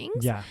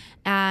shootings. Yeah.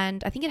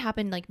 And I think it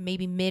happened like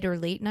maybe mid or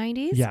late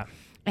 90s. Yeah.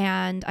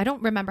 And I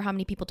don't remember how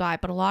many people died,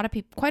 but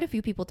quite a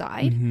few people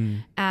died.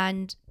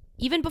 And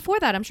even before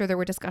that, I'm sure there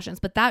were discussions,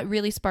 but that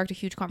really sparked a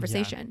huge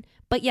conversation. Yeah.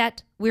 But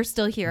yet we're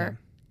still here.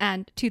 Yeah.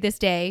 And to this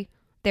day,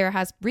 there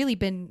has really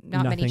been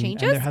not many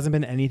changes. And there hasn't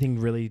been anything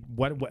really.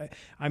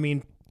 I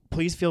mean,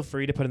 please feel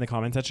free to put in the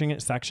comment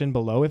section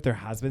below if there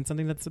has been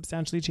something that's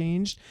substantially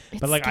changed.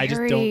 But like,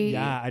 scary.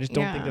 I just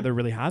don't think that there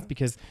really has,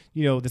 because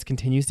this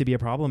continues to be a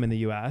problem in the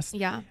US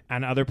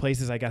and other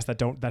places, I guess,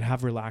 that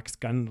have relaxed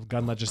gun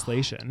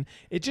legislation.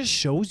 It just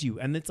shows you,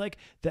 and it's like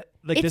that.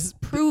 Like it's this is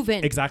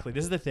proven. Exactly.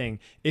 This is the thing.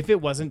 If it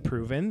wasn't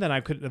proven, then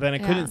I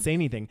couldn't say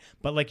anything.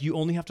 But like, you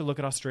only have to look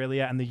at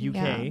Australia and the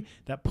UK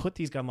that put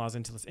these gun laws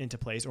into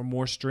place, or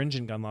more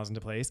stringent gun laws into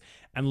place,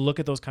 and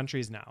look at those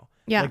countries now.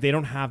 Yeah. Like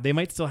they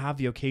might still have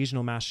the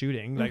occasional mass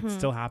shooting, like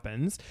still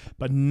happens,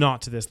 but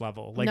not to this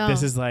level. Like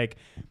this is like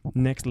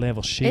next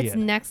level shit. It's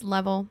next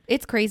level.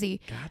 It's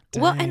crazy. God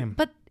damn.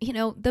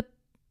 Well, but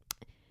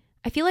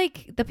I feel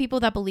like the people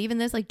that believe in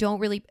this like don't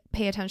really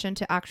pay attention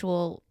to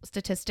actual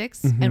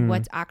statistics and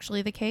what's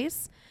actually the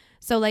case.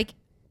 So like,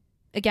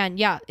 again,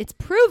 it's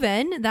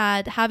proven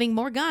that having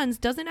more guns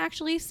doesn't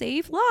actually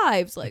save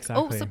lives. Like,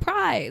 oh,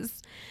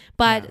 surprise.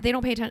 but Yeah. they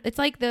don't pay attention. It's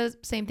like the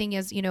same thing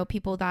as, you know,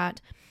 people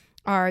that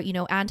are, you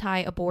know,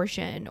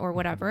 anti-abortion or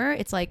whatever.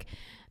 It's like,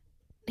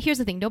 here's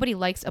the thing. Nobody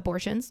likes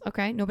abortions.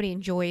 Okay. Nobody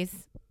enjoys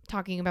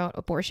talking about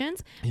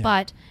abortions, Yeah.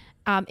 but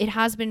it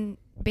has been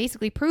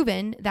basically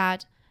proven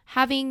that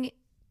having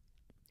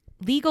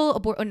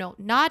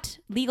not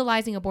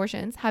legalizing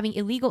abortions, having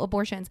illegal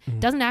abortions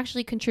doesn't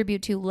actually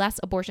contribute to less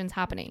abortions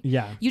happening.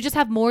 Yeah. You just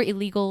have more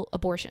illegal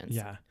abortions.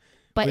 Yeah.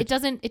 But Which-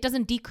 it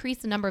doesn't decrease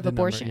the number of The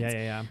number- abortions.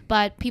 Yeah.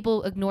 But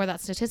people ignore that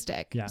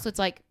statistic. Yeah. So it's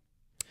like,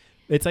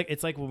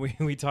 It's like when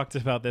we talked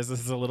about this.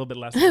 This is a little bit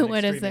less of an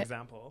What is extreme it?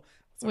 example.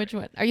 Sorry. which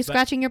one? Are you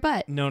scratching your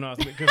butt? No,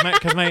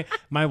 because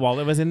my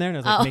wallet was in there and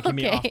it was like making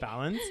me okay.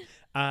 off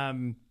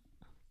balance.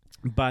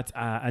 But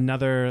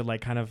another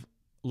like kind of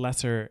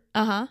lesser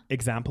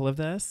example of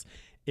this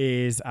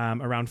is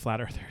around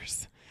flat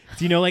earthers.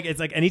 So, you know, like, it's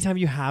like anytime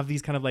you have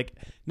these kind of like,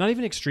 not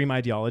even extreme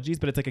ideologies,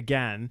 but it's like,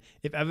 again,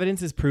 if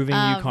evidence is proving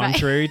you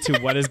contrary to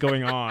what is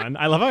going on.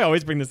 I love how I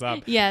always bring this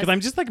up. Yes. Because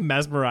I'm just like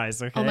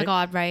mesmerized. Okay. Oh my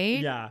God,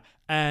 right? Yeah.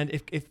 And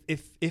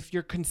if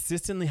you're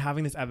consistently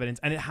having this evidence,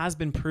 and it has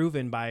been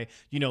proven by,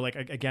 you know, like,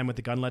 again, with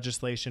the gun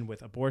legislation,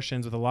 with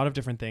abortions, with a lot of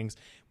different things,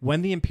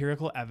 when the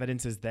empirical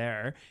evidence is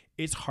there,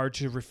 it's hard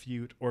to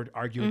refute or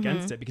argue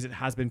against it because it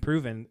has been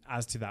proven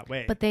as to that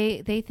way. But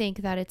they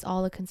think that it's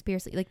all a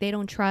conspiracy. Like, they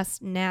don't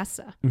trust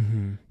NASA.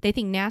 They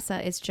think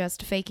NASA is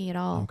just faking it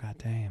all. Oh, God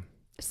damn.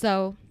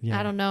 So Yeah.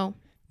 I don't know.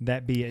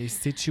 That be a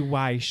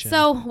situation.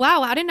 So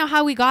wow, I didn't know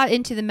how we got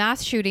into the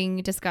mass shooting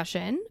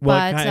discussion, Well,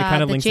 but it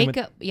kind of the links in with-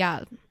 Jacob,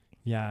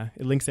 Yeah,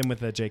 it links in with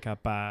the Jacob.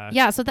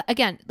 yeah. So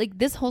again, like,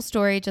 this whole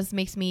story just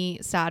makes me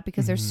sad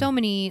because there's so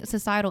many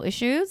societal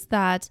issues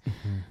that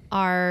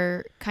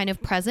are kind of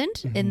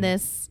present in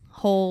this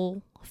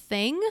whole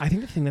thing. I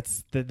think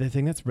the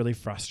thing that's really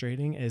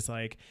frustrating is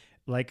like,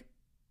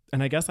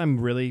 and I guess I'm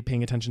really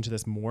paying attention to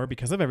this more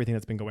because of everything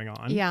that's been going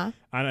on. Yeah.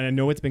 And I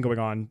know it's been going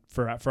on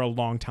for a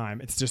long time.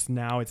 It's just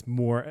now it's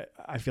more,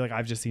 I feel like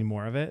I've just seen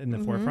more of it in the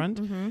forefront.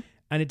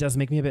 And it does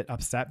make me a bit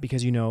upset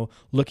because, you know,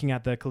 looking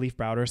at the Khalif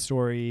Browder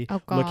story,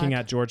 looking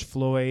at George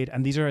Floyd,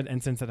 and these are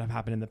incidents that have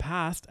happened in the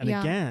past. And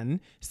again,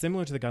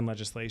 similar to the gun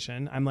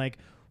legislation, I'm like,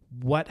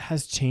 what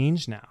has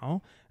changed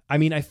now? I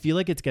mean, I feel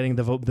like it's getting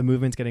the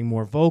movement's getting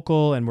more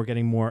vocal and we're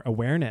getting more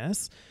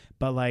awareness,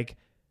 but like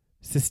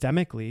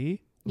systemically,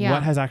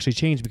 what has actually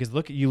changed? Because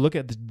you look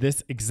at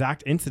this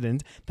exact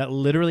incident that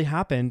literally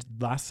happened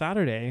last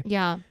Saturday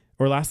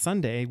or last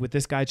Sunday with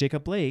this guy,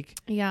 Jacob Blake.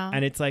 Yeah.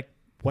 And it's like,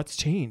 what's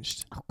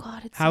changed? Oh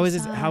God, it's how so is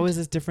this? sad. How is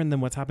this different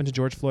than what's happened to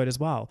George Floyd as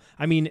well?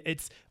 I mean,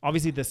 it's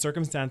obviously the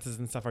circumstances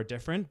and stuff are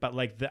different, but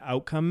like the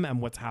outcome and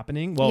what's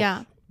happening.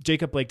 Well,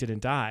 Jacob Blake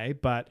didn't die,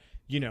 but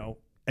you know,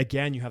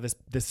 again, you have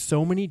this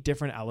so many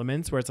different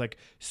elements where it's like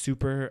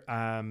super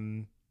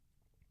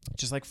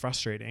just like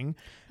frustrating.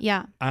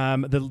 Yeah.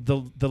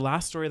 The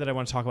last story that I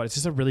want to talk about, it's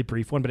just a really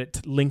brief one, but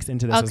it links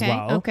into this as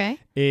well. Okay.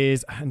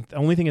 Is, and the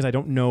only thing is I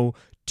don't know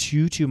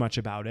too much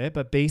about it,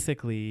 but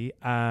basically,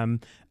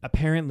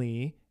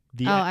 apparently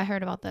I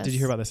heard about this. Did you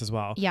hear about this as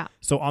well? Yeah.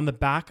 So on the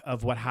back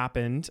of what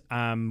happened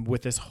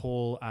with this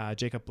whole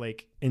Jacob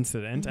Blake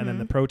incident and then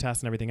the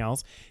protests and everything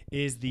else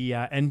is the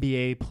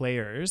NBA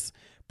players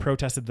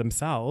protested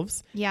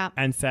themselves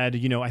and said,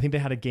 you know, I think they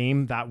had a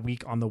game that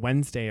week on the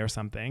Wednesday or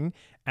something,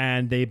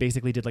 and they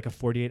basically did like a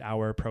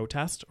 48-hour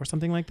protest or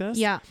something like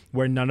this,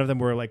 where none of them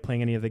were like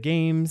playing any of the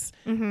games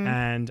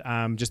and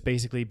just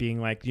basically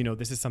being like, you know,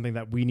 this is something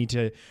that we need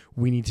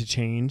to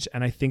change.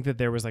 And I think that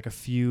there was like a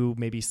few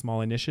maybe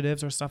small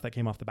initiatives or stuff that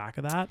came off the back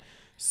of that.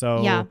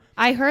 So yeah,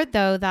 I heard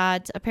though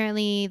that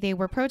apparently they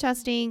were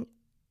protesting.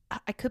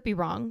 I could be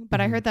wrong, but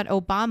I heard that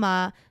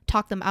Obama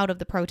talked them out of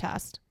the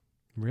protest.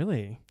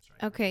 Really?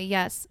 Okay,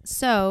 yes.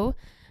 So,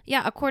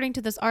 yeah, according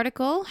to this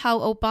article, how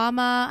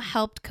Obama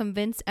helped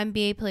convince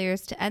NBA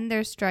players to end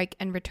their strike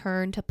and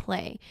return to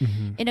play.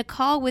 In a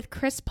call with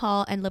Chris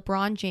Paul and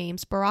LeBron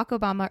James, Barack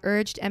Obama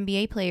urged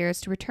NBA players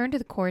to return to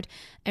the court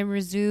and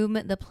resume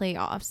the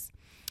playoffs.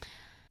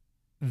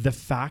 The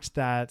fact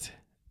that,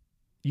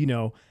 you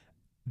know,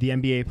 the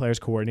NBA players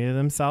coordinated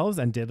themselves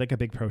and did like a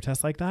big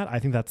protest like that, I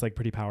think that's like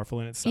pretty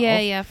powerful in itself.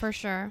 Yeah, for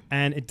sure.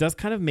 And it does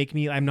kind of make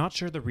me, I'm not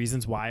sure the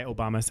reasons why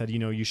Obama said, you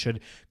know, you should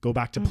go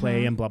back to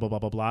play and blah, blah, blah,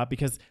 blah, blah.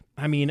 Because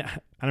I mean, and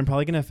I'm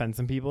probably going to offend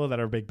some people that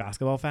are big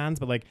basketball fans,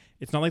 but like,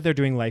 it's not like they're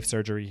doing life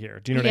surgery here.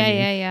 Do you know what I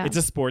mean? Yeah. It's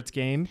a sports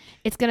game.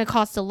 It's going to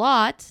cost a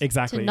lot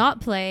to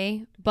not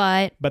play,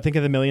 but think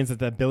of the millions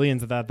the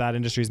billions that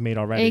industry's made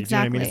already. Exactly. Do you know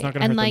what I mean? It's not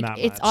going to hurt like, them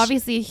that it's much.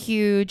 obviously a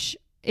huge,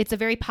 it's a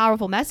very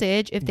powerful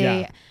message if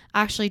they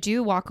actually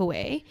do walk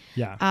away.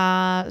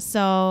 Yeah.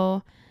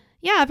 So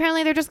yeah,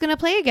 apparently they're just going to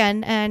play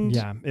again. And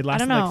yeah, it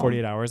lasted like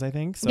 48 hours, I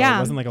think. So it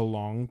wasn't like a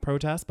long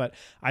protest, but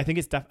I think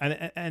it's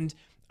and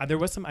there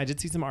was some, I did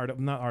see some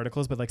not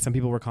articles, but like some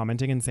people were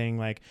commenting and saying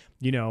like,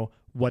 you know,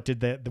 what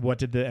did the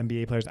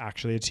NBA players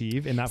actually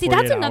achieve in that 48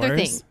 hours? See, that's another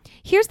thing.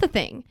 Here's the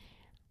thing.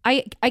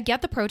 I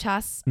get the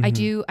protests. I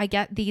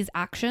get these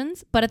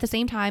actions, but at the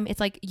same time, it's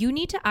like you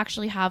need to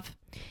actually have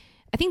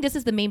I think this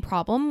is the main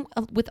problem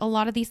with a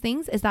lot of these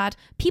things, is that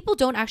people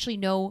don't actually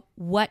know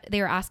what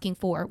they're asking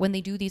for when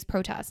they do these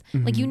protests.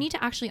 Like, you need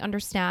to actually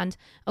understand,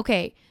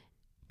 okay,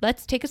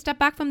 let's take a step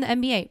back from the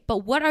NBA,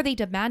 but what are they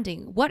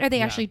demanding? What are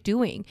they actually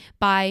doing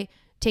by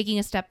taking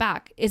a step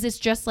back? Is this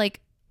just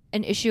like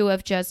an issue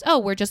of just, oh,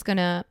 we're just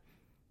gonna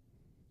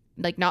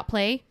like not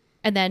play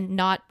and then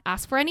not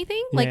ask for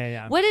anything?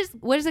 Like, what is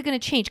it going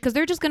to change? Because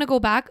they're just going to go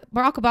back.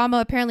 Barack Obama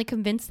apparently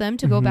convinced them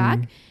to go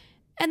back.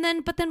 And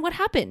then, but then what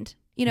happened?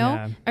 You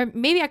know, or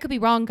maybe I could be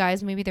wrong,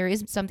 guys. Maybe there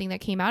is something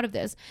that came out of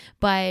this,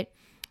 but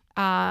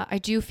I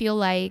do feel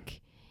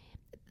like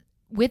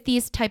with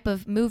these type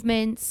of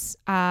movements,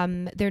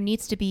 there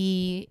needs to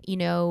be, you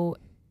know,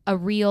 a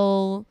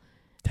real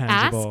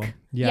tangible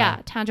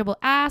ask. Tangible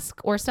ask,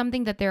 or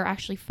something that they're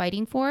actually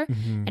fighting for.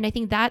 And I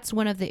think that's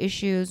one of the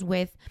issues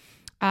with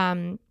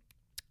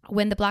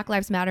when the Black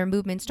Lives Matter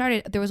movement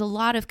started. There was a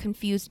lot of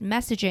confused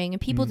messaging and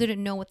people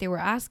didn't know what they were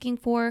asking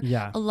for.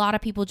 A lot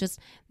of people just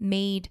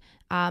made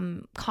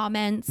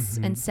comments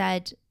and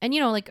said, and, you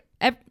know, like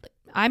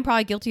I'm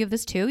probably guilty of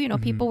this too. You know,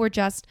 people were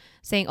just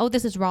saying, oh,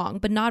 this is wrong,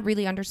 but not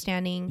really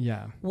understanding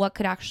what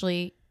could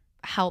actually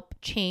help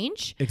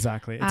change.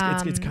 Exactly.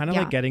 It's kind of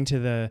like getting to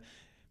the,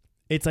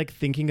 it's like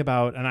thinking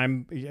about, and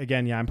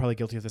I'm probably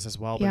guilty of this as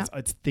well, but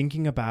it's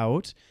thinking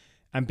about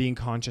and being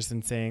conscious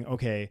and saying,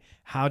 okay,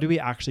 how do we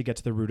actually get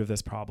to the root of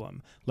this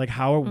problem? Like,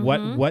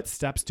 what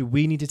steps do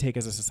we need to take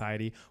as a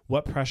society?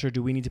 What pressure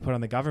do we need to put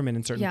on the government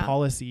in certain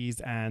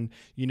policies and,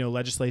 you know,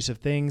 legislative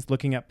things,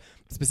 looking at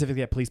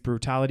specifically at police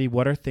brutality?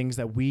 What are things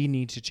that we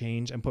need to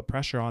change and put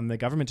pressure on the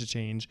government to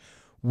change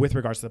with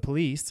regards to the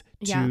police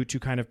to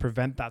kind of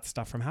prevent that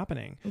stuff from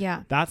happening?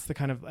 That's the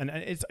kind of, and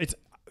it's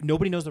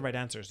nobody knows the right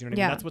answers. You know what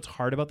I mean? That's what's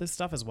hard about this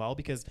stuff as well,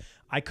 because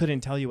I couldn't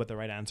tell you what the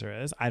right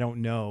answer is. I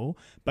don't know.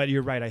 But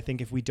you're right. I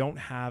think if we don't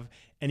have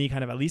any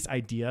kind of at least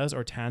ideas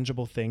or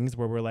tangible things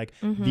where we're like,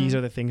 these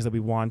are the things that we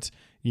want,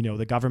 you know,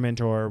 the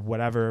government or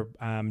whatever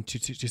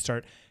to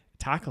start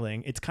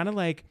tackling, it's kind of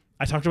like,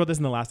 I talked about this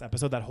in the last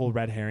episode, that whole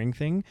red herring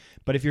thing.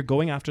 But if you're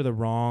going after the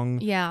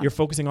wrong, you're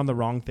focusing on the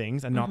wrong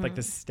things and not like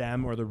the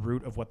stem or the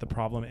root of what the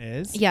problem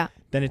is,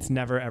 then it's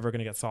never, ever going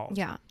to get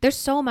solved. There's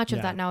so much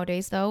of that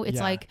nowadays, though. It's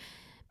like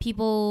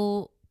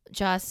people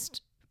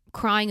just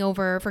crying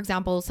over, for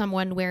example,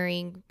 someone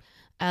wearing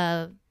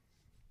a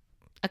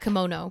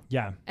kimono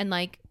and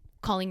like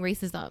calling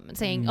racism and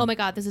saying, oh my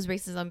God, this is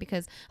racism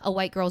because a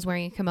white girl's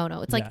wearing a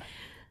kimono. It's like,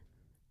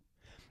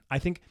 I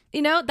think,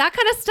 you know, that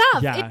kind of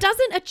stuff. It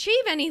doesn't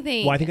achieve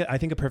anything. Well, I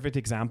think a perfect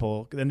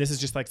example, and this is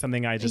just like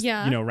something I just,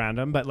 you know,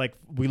 random, but like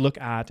we look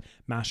at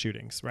mass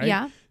shootings,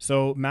 right?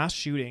 So mass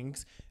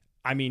shootings,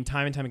 I mean,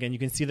 time and time again, you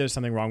can see there's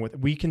something wrong with,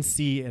 we can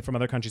see from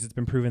other countries, it's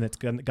been proven that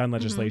it's gun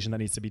legislation that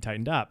needs to be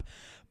tightened up.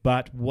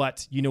 But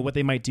what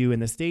they might do in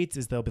the States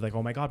is they'll be like,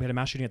 oh my God, we had a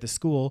mass shooting at the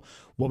school.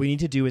 What we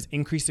need to do is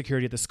increase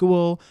security at the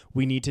school.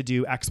 We need to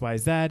do X, Y,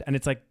 Z. And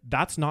it's like,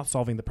 that's not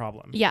solving the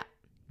problem.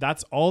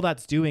 That's all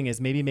that's doing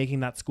is maybe making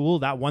that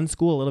one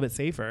school a little bit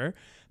safer.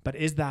 But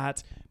is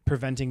that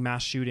preventing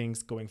mass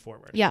shootings going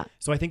forward?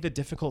 So I think the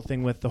difficult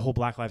thing with the whole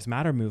Black Lives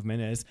Matter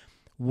movement is,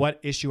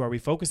 what issue are we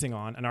focusing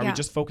on? And are we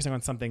just focusing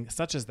on something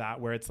such as that,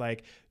 where it's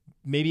like,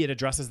 maybe it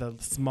addresses the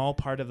small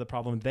part of the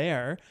problem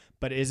there,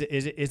 but is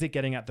it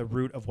getting at the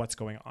root of what's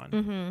going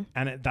on?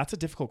 And that's a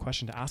difficult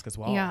question to ask as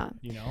well.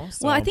 You know?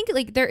 So. Well, I think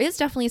like there is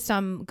definitely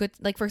some good,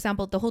 like, for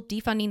example, the whole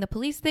defunding the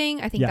police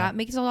thing, I think that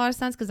makes a lot of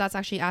sense, because that's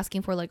actually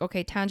asking for like,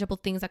 okay, tangible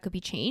things that could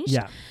be changed.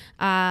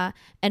 And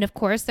of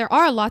course there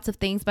are lots of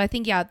things, but I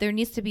think, there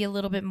needs to be a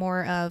little bit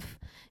more of,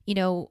 you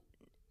know,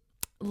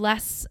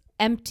 less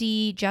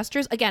empty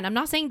gestures. Again, I'm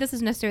not saying this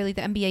is necessarily,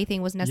 the NBA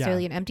thing was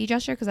necessarily an empty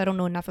gesture, because I don't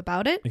know enough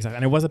about it. Exactly.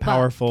 And it was a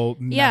powerful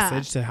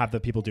message to have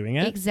the people doing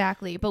it.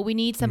 Exactly. But we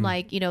need some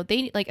like, you know,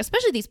 they like,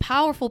 especially these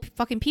powerful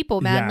fucking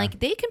people, man, like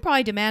they can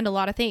probably demand a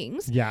lot of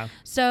things.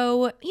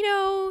 So, you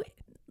know,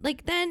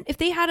 like then if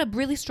they had a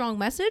really strong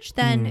message,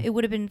 then it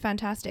would have been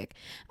fantastic.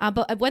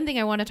 But one thing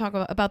I want to talk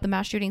about the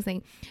mass shootings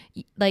thing,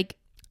 like,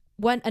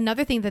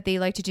 another thing that they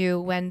like to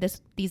do when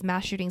these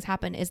mass shootings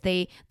happen is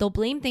they'll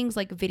blame things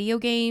like video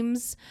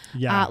games,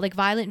 like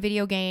violent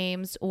video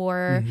games,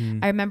 or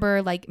I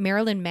remember like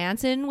Marilyn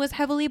Manson was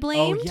heavily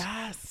blamed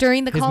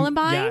during the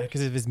Columbine.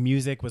 Because his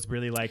music was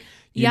really like,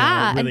 really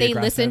and they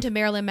aggressive. Listened to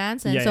Marilyn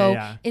Manson.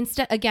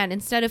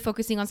 Instead of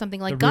focusing on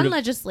something like gun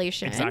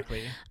legislation,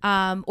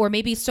 or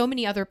maybe so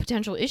many other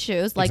potential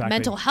issues like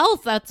mental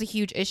health, that's a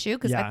huge issue,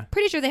 because I'm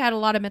pretty sure they had a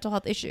lot of mental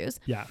health issues.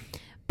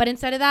 But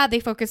instead of that, they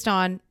focused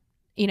on,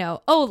 you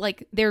know,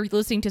 like they're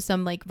listening to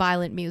some like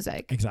violent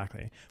music.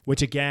 Exactly.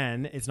 Which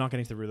again, it's not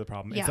getting to the root of the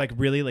problem. It's like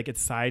really like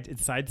it's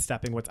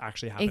sidestepping what's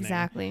actually happening.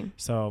 Exactly.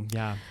 So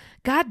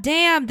God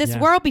damn, this Yeah.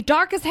 world be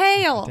dark as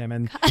hell. Damn,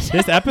 and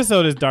this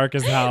episode is dark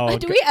as hell.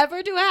 Do we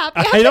ever do a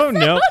happy I don't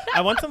episode? know. I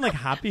want some like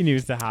happy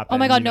news to happen. Oh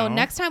my God, you no. know?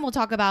 Next time we'll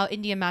talk about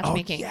Indian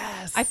matchmaking.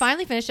 yes. I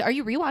finally finished it. Are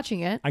you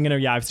rewatching it?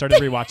 I've started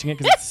rewatching it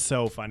because it's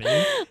so funny.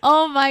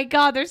 Oh my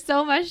God, there's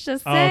so much to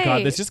say. Oh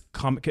God, it's just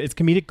it's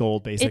comedic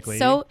gold basically.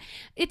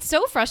 It's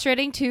so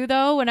frustrating too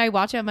though when I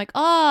watch it. I'm like,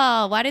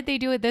 oh, why did they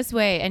do it this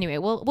way? Anyway,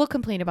 we'll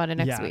complain about it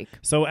next week.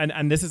 So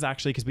and this is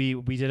actually because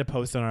we did a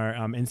post on our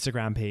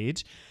Instagram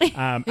page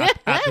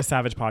at the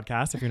Savage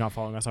Podcast if you're not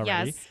following us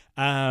already. Yes.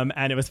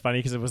 And it was funny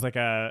because it was like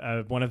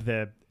a one of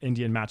the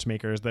Indian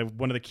matchmakers,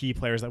 one of the key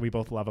players that we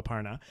both love,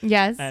 Aparna.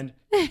 Yes. And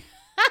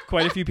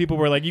quite a few people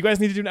were like, you guys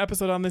need to do an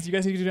episode on this. You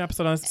guys need to do an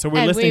episode on this. So we're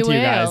And listening we to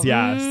you guys. will.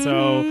 Yeah.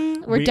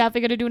 So we're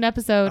definitely going to do an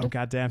episode. Oh,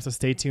 goddamn. So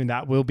stay tuned.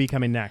 That will be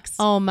coming next.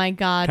 Oh my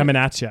God. Coming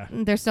at you.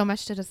 There's so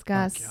much to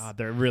discuss. Oh God,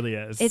 there really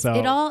is. It's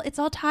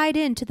all tied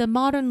into the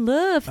modern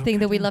love thing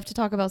that we love to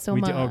talk about so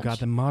much. Oh God,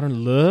 the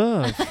modern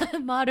love.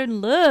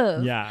 Modern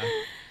love. Yeah.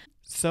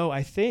 So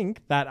I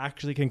think that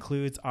actually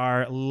concludes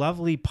our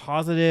lovely,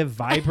 positive,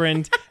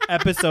 vibrant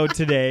episode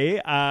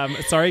today.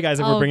 Sorry, guys,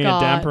 if we're bringing a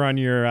damper on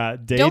your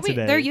day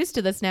today. They're used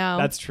to this now.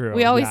 That's true.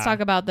 We always talk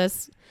about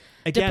this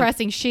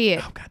depressing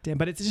shit. Oh, goddamn.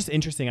 But it's just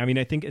interesting. I mean,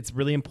 I think it's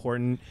really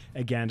important,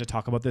 again, to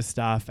talk about this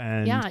stuff.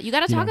 And yeah, you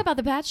got to talk about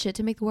the bad shit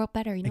to make the world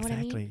better. You know what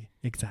I mean?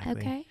 Exactly.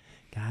 Okay.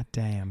 God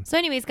damn. So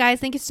anyways, guys,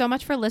 thank you so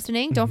much for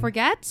listening. Don't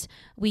forget,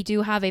 we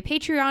do have a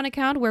Patreon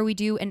account where we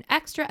do an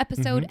extra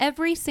episode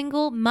every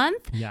single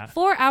month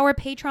for our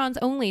patrons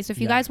only. So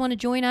if you guys want to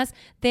join us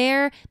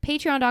there,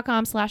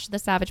 patreon.com/The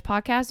Savage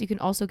Podcast. You can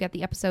also get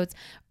the episodes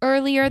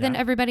earlier than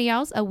everybody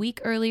else, a week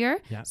earlier.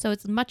 Yeah. So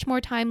it's much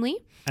more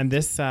timely. And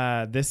this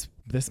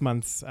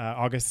month's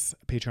August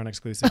Patreon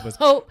exclusive was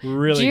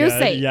really juicy.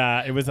 Good.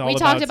 Yeah, it was all We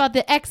talked about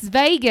the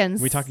ex-vegans.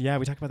 We talked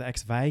about the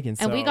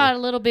ex-vegans. And we got a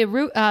little bit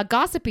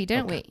gossipy,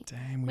 didn't we?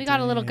 Damn, we got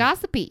a little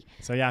gossipy.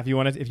 So yeah, if you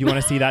want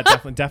to see that,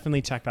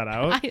 definitely check that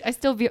out. I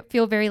still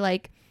feel very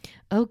like,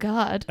 oh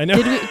God, I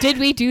know. Did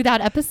we do that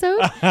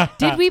episode?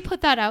 Did we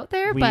put that out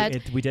there?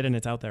 We did, and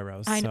it's out there,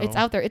 Rose. I know it's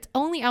out there. It's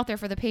only out there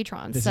for the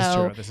patrons. This is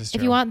true.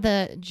 If you want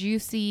the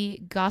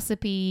juicy,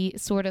 gossipy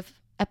sort of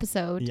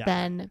episode,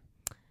 then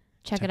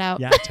check it out.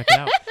 Yeah, check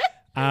it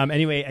out.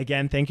 Anyway,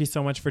 again, thank you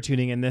so much for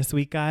tuning in this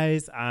week,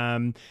 guys.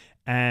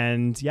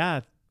 And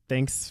yeah,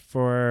 thanks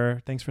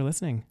for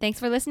listening. Thanks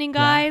for listening,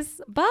 guys.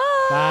 Yeah.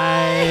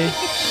 Bye.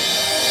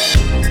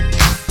 Bye.